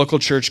leadership of the local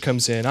church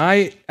comes in.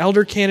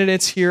 Elder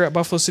candidates here at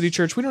Buffalo City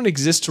Church, we don't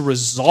exist to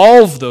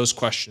resolve those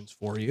questions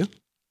for you.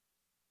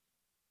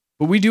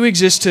 But we do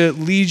exist to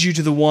lead you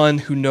to the one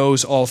who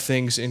knows all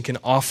things and can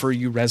offer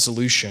you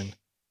resolution.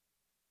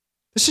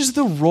 This is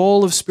the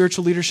role of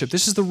spiritual leadership.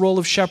 This is the role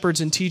of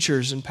shepherds and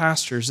teachers and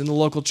pastors in the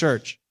local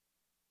church.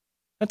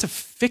 Not to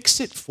fix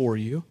it for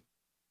you,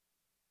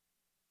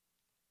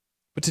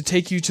 but to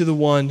take you to the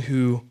one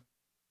who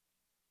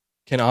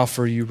can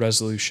offer you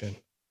resolution.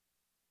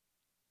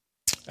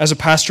 As a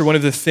pastor, one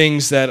of the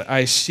things that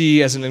I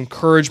see as an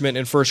encouragement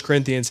in 1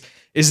 Corinthians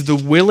is the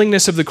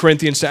willingness of the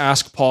Corinthians to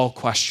ask Paul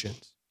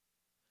questions.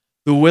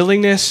 The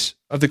willingness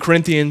of the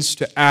Corinthians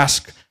to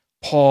ask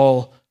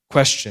Paul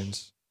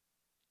questions.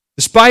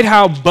 Despite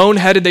how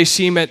boneheaded they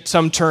seem at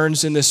some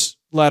turns in this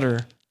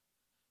letter,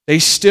 they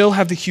still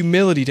have the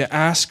humility to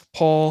ask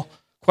Paul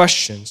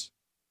questions.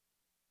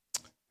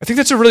 I think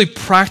that's a really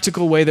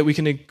practical way that we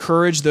can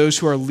encourage those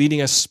who are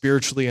leading us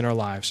spiritually in our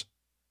lives.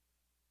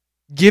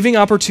 Giving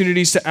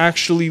opportunities to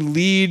actually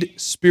lead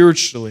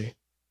spiritually.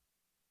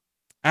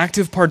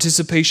 Active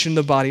participation in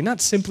the body,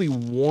 not simply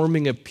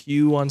warming a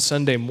pew on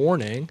Sunday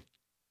morning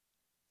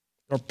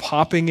or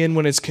popping in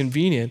when it's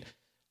convenient.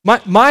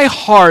 My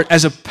heart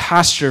as a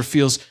pastor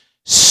feels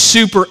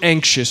super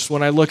anxious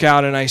when I look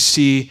out and I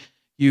see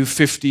you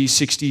 50,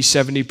 60,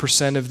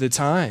 70% of the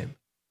time.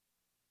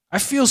 I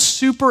feel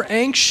super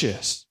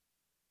anxious.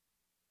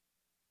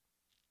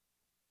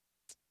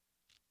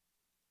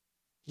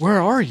 Where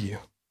are you?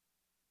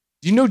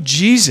 Do you know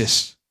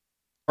Jesus?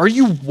 Are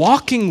you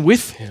walking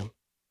with him?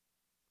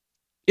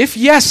 If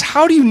yes,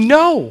 how do you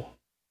know?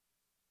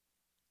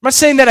 I'm not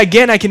saying that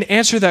again I can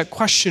answer that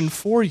question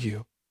for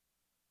you,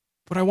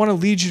 but I want to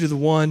lead you to the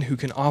one who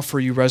can offer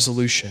you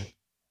resolution.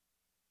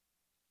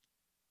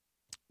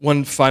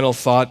 One final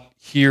thought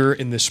here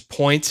in this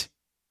point.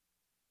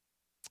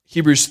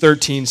 Hebrews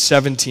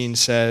 13:17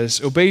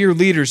 says, "Obey your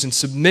leaders and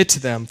submit to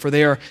them, for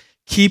they are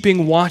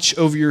keeping watch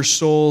over your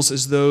souls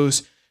as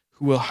those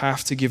who will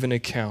have to give an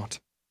account."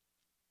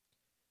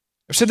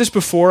 I've said this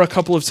before a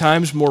couple of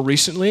times more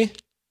recently. I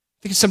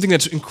think it's something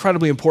that's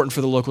incredibly important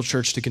for the local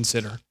church to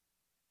consider.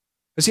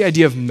 That's the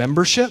idea of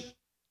membership.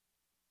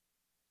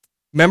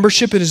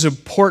 Membership is an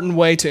important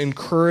way to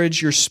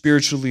encourage your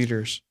spiritual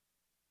leaders.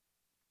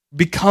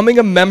 Becoming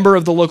a member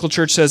of the local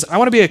church says, I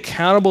want to be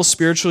accountable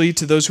spiritually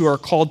to those who are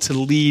called to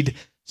lead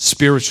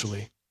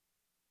spiritually.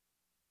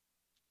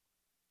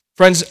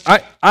 Friends,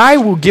 I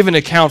will give an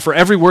account for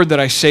every word that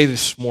I say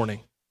this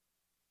morning.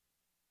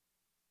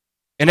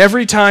 And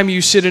every time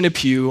you sit in a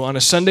pew on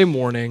a Sunday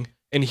morning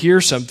and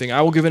hear something,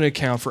 I will give an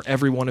account for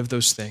every one of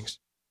those things.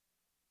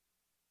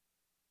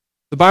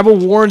 The Bible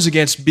warns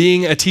against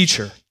being a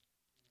teacher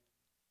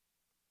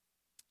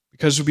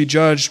because we'll be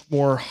judged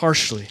more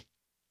harshly.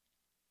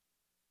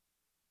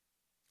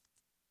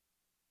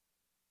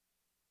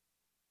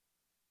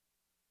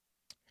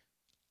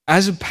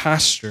 As a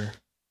pastor,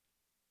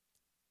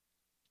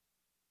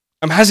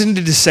 I'm hesitant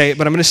to say it,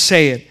 but I'm going to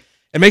say it.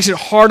 It makes it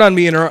hard on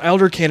me and our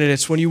elder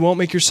candidates when you won't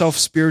make yourself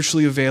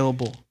spiritually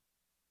available.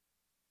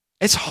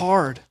 It's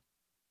hard.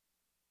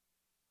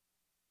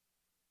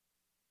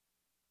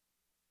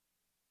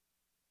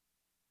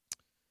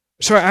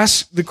 So I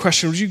ask the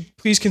question, would you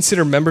please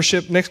consider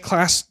membership? Next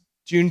class,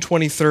 June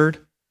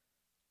 23rd.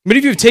 Many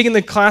of you have taken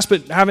the class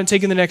but haven't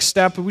taken the next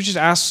step. But we just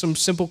ask some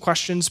simple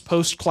questions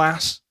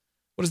post-class.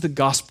 What is the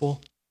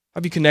gospel? How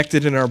have you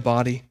connected in our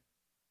body?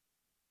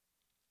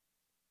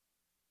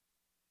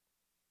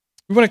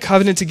 We want to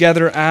covenant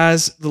together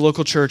as the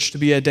local church to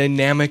be a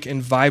dynamic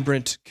and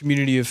vibrant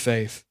community of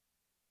faith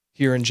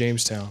here in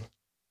Jamestown.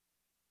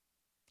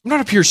 I'm not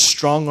up here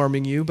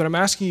strong-arming you, but I'm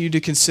asking you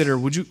to consider,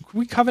 could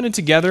we covenant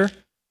together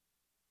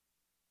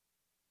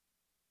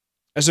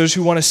as those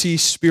who want to see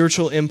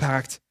spiritual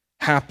impact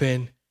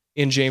happen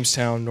in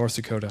Jamestown, North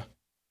Dakota,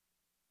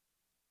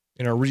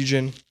 in our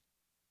region,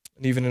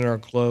 and even in our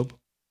globe.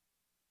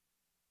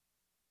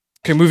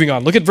 Okay, moving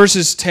on. Look at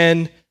verses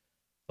 10,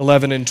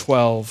 11, and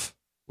 12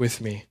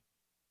 with me.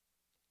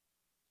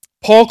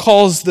 Paul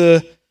calls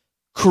the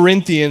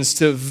Corinthians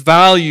to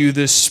value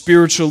the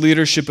spiritual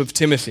leadership of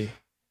Timothy.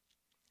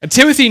 And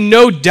Timothy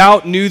no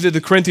doubt knew that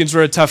the Corinthians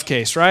were a tough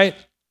case, right?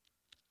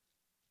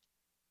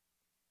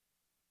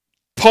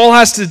 Paul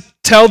has to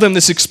tell them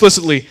this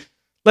explicitly.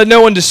 Let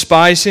no one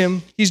despise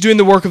him. He's doing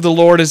the work of the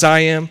Lord as I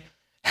am.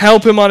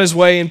 Help him on his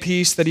way in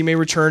peace that he may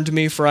return to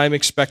me, for I am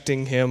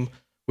expecting him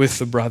with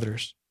the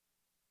brothers.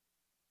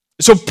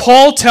 So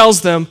Paul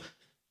tells them,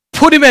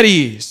 put him at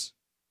ease.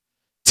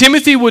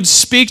 Timothy would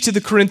speak to the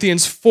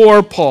Corinthians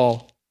for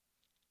Paul.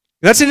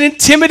 That's an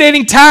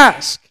intimidating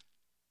task.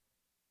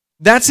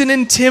 That's an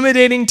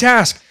intimidating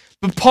task.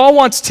 But Paul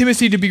wants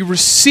Timothy to be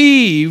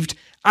received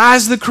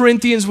as the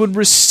Corinthians would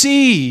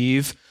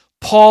receive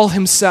Paul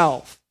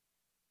himself.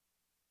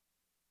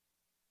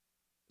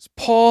 It's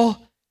Paul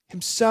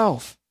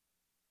himself.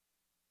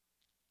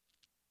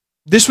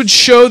 This would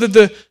show that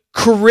the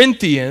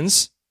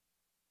Corinthians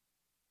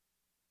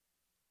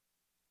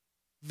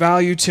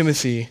value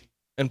Timothy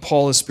and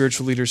Paul as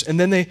spiritual leaders. And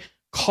then they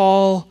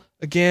call,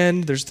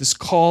 again, there's this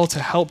call to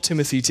help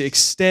Timothy, to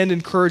extend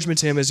encouragement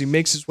to him as he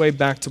makes his way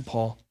back to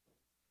Paul.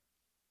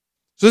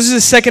 So this is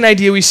the second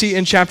idea we see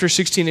in chapter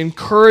 16.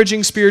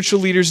 Encouraging spiritual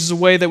leaders is a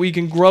way that we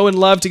can grow in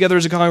love together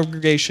as a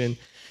congregation,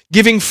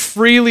 giving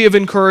freely of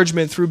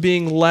encouragement through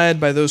being led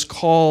by those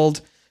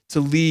called to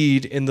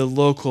lead in the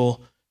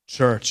local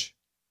church.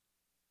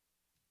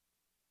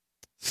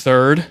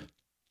 Third,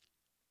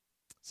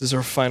 this is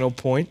our final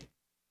point.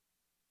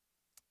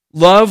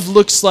 Love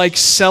looks like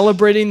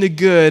celebrating the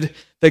good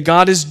that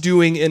God is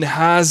doing and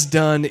has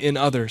done in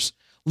others.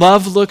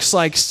 Love looks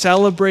like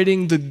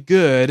celebrating the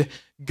good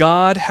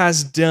God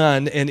has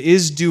done and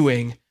is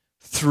doing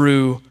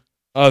through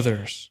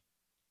others.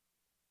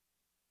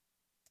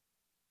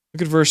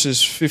 Look at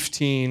verses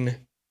 15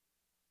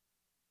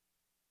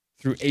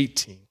 through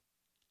 18.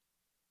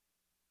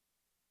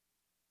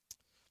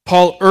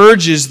 Paul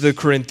urges the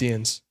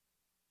Corinthians,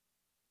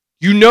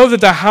 you know that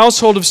the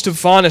household of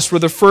Stephanas were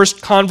the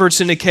first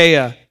converts in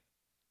Achaia,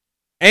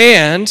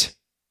 and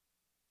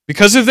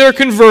because of their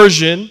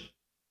conversion,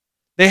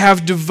 they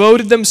have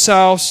devoted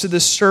themselves to the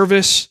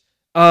service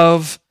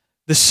of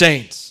the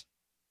saints.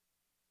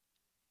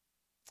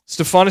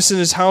 Stephanas and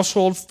his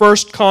household,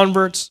 first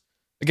converts.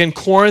 Again,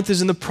 Corinth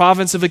is in the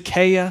province of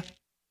Achaia.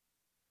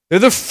 They're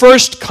the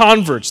first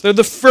converts. They're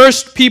the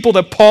first people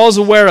that Paul's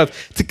aware of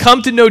to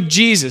come to know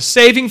Jesus,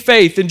 saving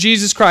faith in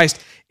Jesus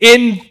Christ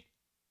in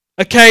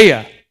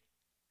Achaia.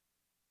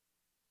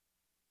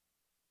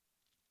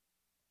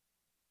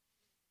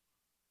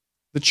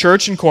 The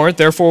church in Corinth,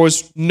 therefore,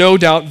 was no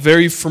doubt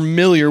very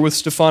familiar with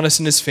Stephanas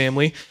and his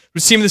family. It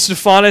would seem that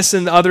Stephanas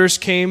and others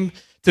came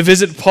to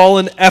visit Paul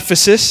in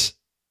Ephesus.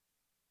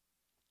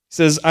 He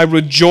says, I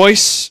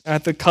rejoice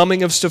at the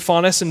coming of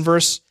Stephanas in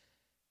verse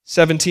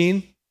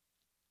 17.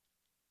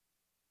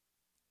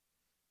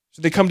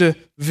 So they come to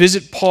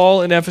visit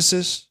Paul in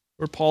Ephesus,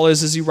 where Paul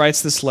is as he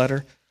writes this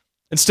letter.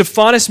 And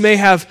Stephanas may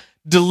have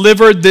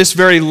delivered this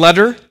very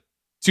letter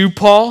to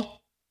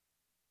Paul.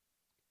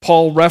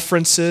 Paul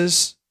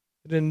references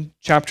it in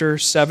chapter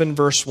 7,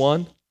 verse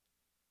 1,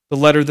 the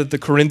letter that the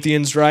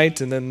Corinthians write,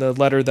 and then the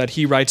letter that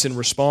he writes in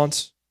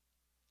response.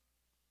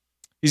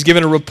 He's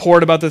given a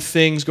report about the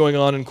things going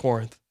on in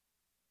Corinth.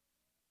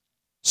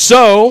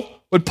 So,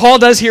 what Paul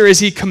does here is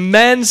he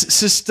commends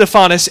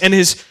Stephanas and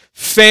his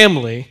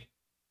family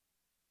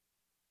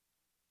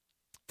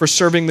for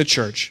serving the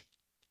church.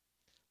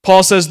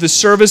 Paul says the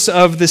service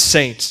of the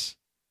saints.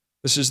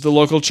 This is the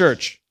local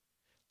church.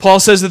 Paul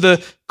says that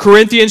the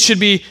Corinthians should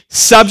be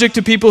subject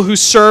to people who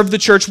serve the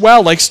church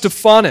well, like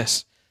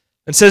Stephanas,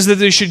 and says that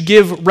they should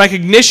give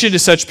recognition to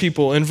such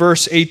people in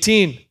verse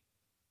 18.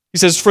 He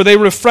says, for they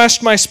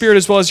refreshed my spirit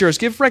as well as yours.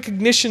 Give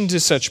recognition to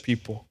such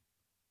people.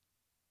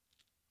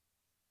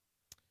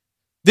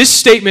 This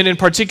statement in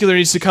particular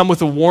needs to come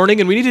with a warning,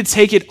 and we need to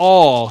take it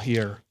all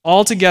here,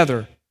 all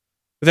together,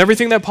 with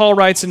everything that Paul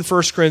writes in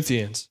 1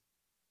 Corinthians.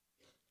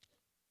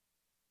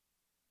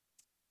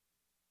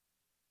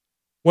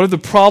 One of the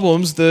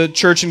problems the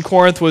church in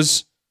Corinth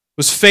was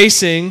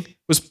facing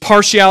was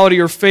partiality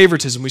or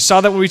favoritism. We saw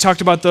that when we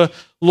talked about the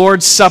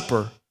Lord's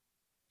Supper.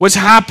 What's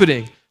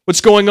happening?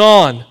 What's going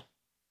on?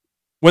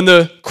 When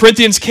the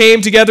Corinthians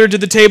came together to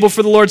the table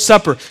for the Lord's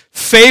Supper,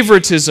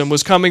 favoritism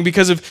was coming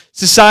because of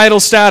societal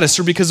status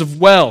or because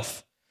of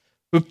wealth.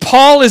 But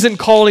Paul isn't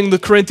calling the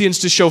Corinthians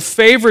to show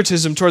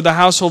favoritism toward the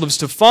household of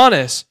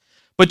Stephanas,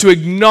 but to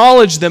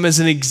acknowledge them as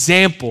an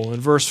example in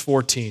verse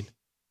 14.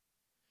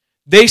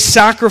 They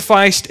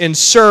sacrificed and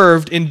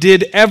served and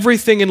did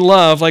everything in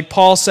love, like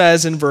Paul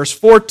says in verse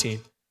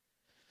 14.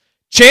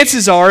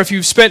 Chances are, if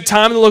you've spent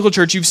time in the local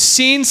church, you've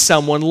seen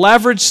someone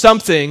leverage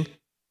something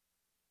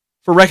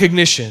for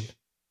recognition.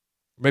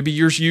 Maybe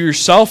you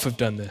yourself have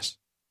done this.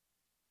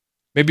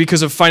 Maybe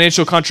because of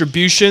financial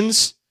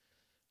contributions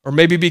or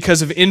maybe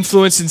because of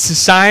influence in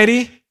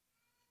society,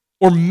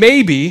 or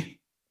maybe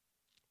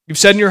you've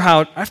said in your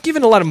heart, I've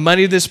given a lot of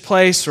money to this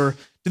place, or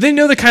do they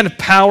know the kind of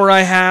power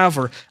I have,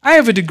 or I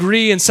have a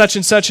degree in such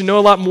and know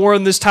a lot more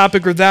on this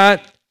topic or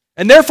that,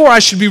 and therefore I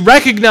should be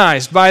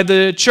recognized by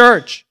the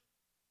church.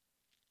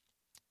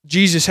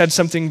 Jesus had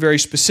something very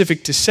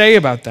specific to say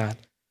about that.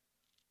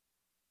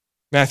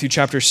 Matthew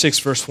chapter 6,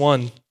 verse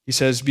 1, he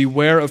says,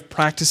 beware of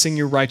practicing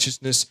your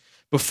righteousness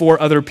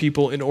before other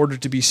people in order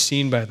to be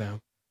seen by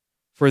them,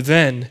 for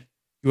then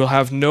you will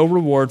have no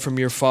reward from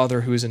your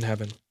Father who is in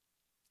heaven.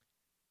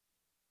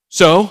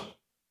 So,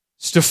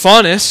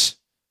 Stephanus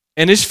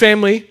and his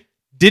family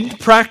didn't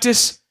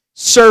practice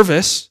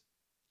service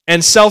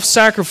and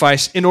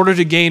self-sacrifice in order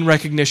to gain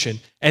recognition.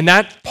 And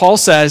that, Paul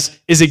says,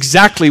 is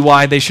exactly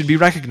why they should be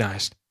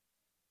recognized.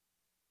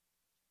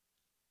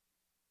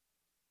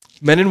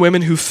 Men and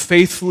women who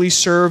faithfully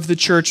serve the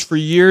church for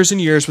years and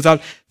years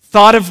without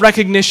thought of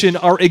recognition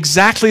are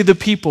exactly the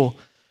people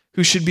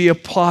who should be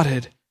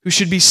applauded, who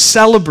should be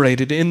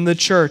celebrated in the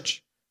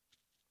church.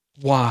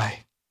 Why?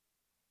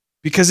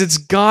 Because it's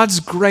God's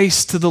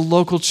grace to the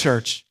local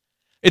church.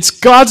 It's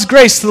God's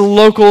grace to the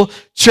local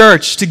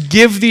church to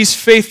give these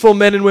faithful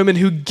men and women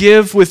who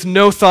give with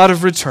no thought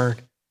of return.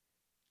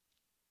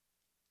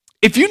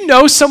 If you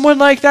know someone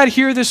like that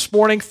here this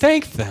morning,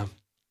 thank them.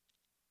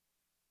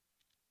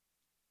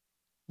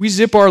 We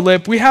zip our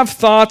lip, we have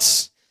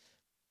thoughts,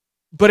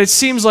 but it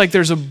seems like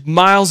there's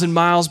miles and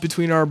miles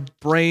between our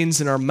brains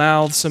and our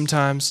mouths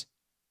sometimes.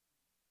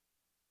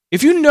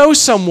 If you know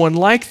someone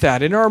like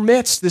that in our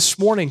midst this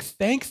morning,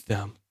 thank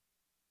them.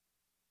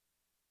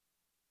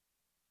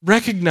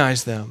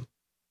 Recognize them.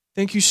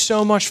 Thank you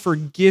so much for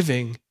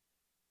giving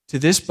to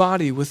this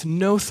body with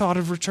no thought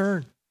of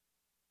return.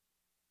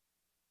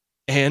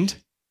 And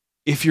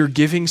if you're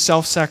giving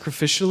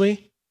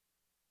self-sacrificially,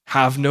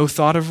 have no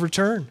thought of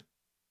return.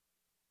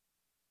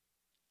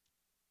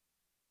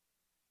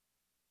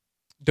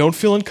 Don't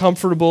feel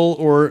uncomfortable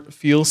or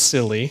feel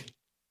silly.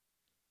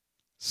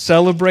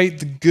 Celebrate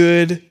the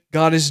good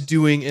God is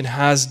doing and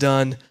has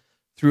done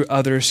through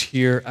others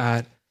here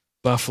at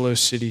Buffalo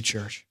City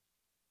Church.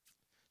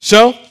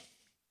 So,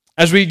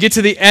 as we get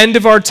to the end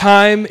of our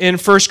time in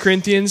 1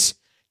 Corinthians,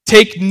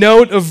 take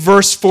note of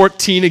verse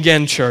 14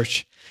 again,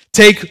 church.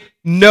 Take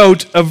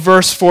note of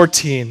verse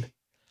 14.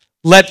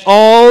 Let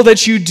all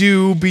that you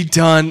do be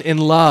done in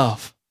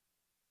love.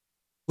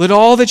 Let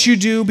all that you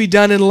do be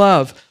done in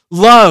love.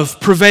 Love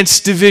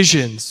prevents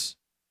divisions.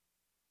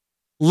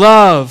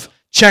 Love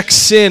checks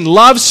sin.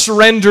 Love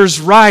surrenders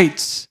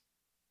rights.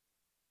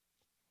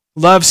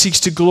 Love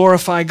seeks to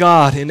glorify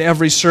God in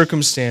every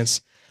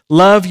circumstance.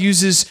 Love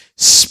uses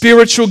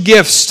spiritual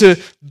gifts to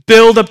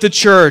build up the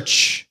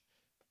church.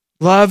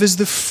 Love is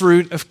the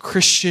fruit of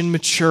Christian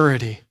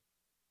maturity.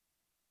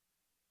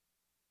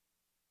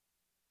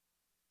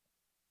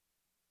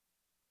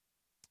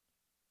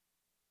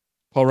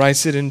 Paul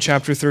writes it in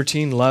chapter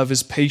 13, love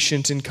is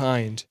patient and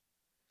kind.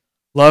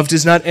 Love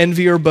does not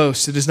envy or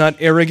boast. It is not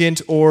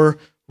arrogant or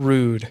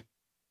rude.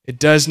 It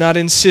does not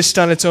insist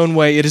on its own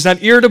way. It is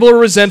not irritable or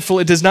resentful.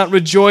 It does not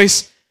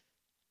rejoice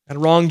at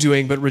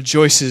wrongdoing, but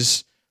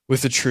rejoices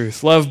with the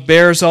truth. Love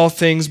bears all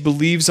things,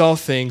 believes all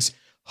things,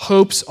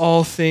 hopes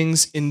all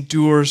things,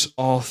 endures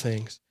all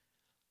things.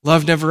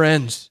 Love never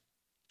ends.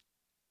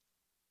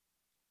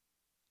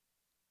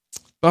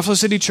 Buffalo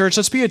City Church,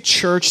 let's be a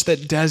church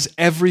that does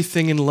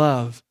everything in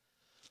love.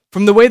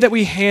 From the way that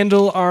we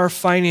handle our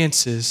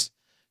finances,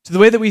 to the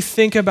way that we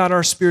think about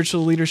our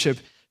spiritual leadership,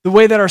 the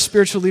way that our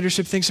spiritual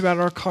leadership thinks about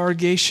our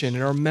congregation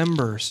and our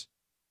members,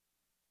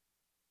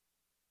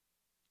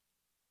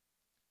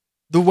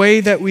 the way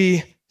that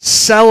we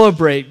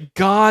celebrate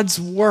God's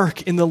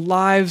work in the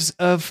lives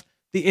of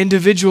the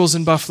individuals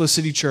in Buffalo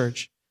City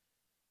Church,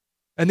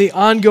 and the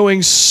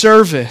ongoing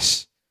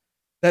service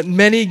that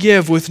many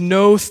give with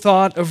no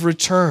thought of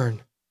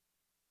return.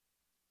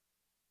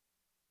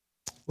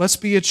 Let's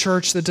be a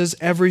church that does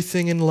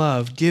everything in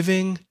love,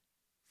 giving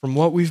from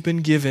what we've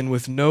been given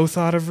with no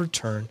thought of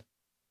return,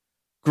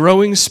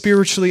 growing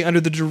spiritually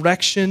under the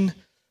direction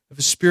of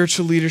a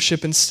spiritual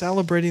leadership and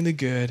celebrating the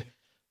good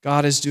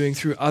God is doing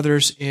through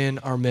others in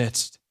our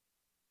midst.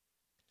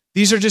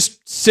 These are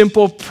just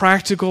simple,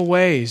 practical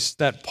ways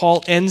that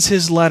Paul ends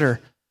his letter,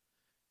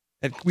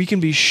 that we can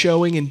be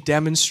showing and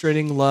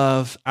demonstrating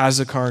love as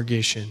a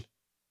congregation.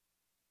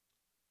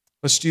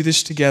 Let's do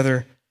this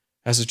together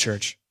as a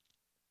church.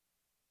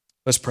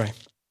 Let's pray.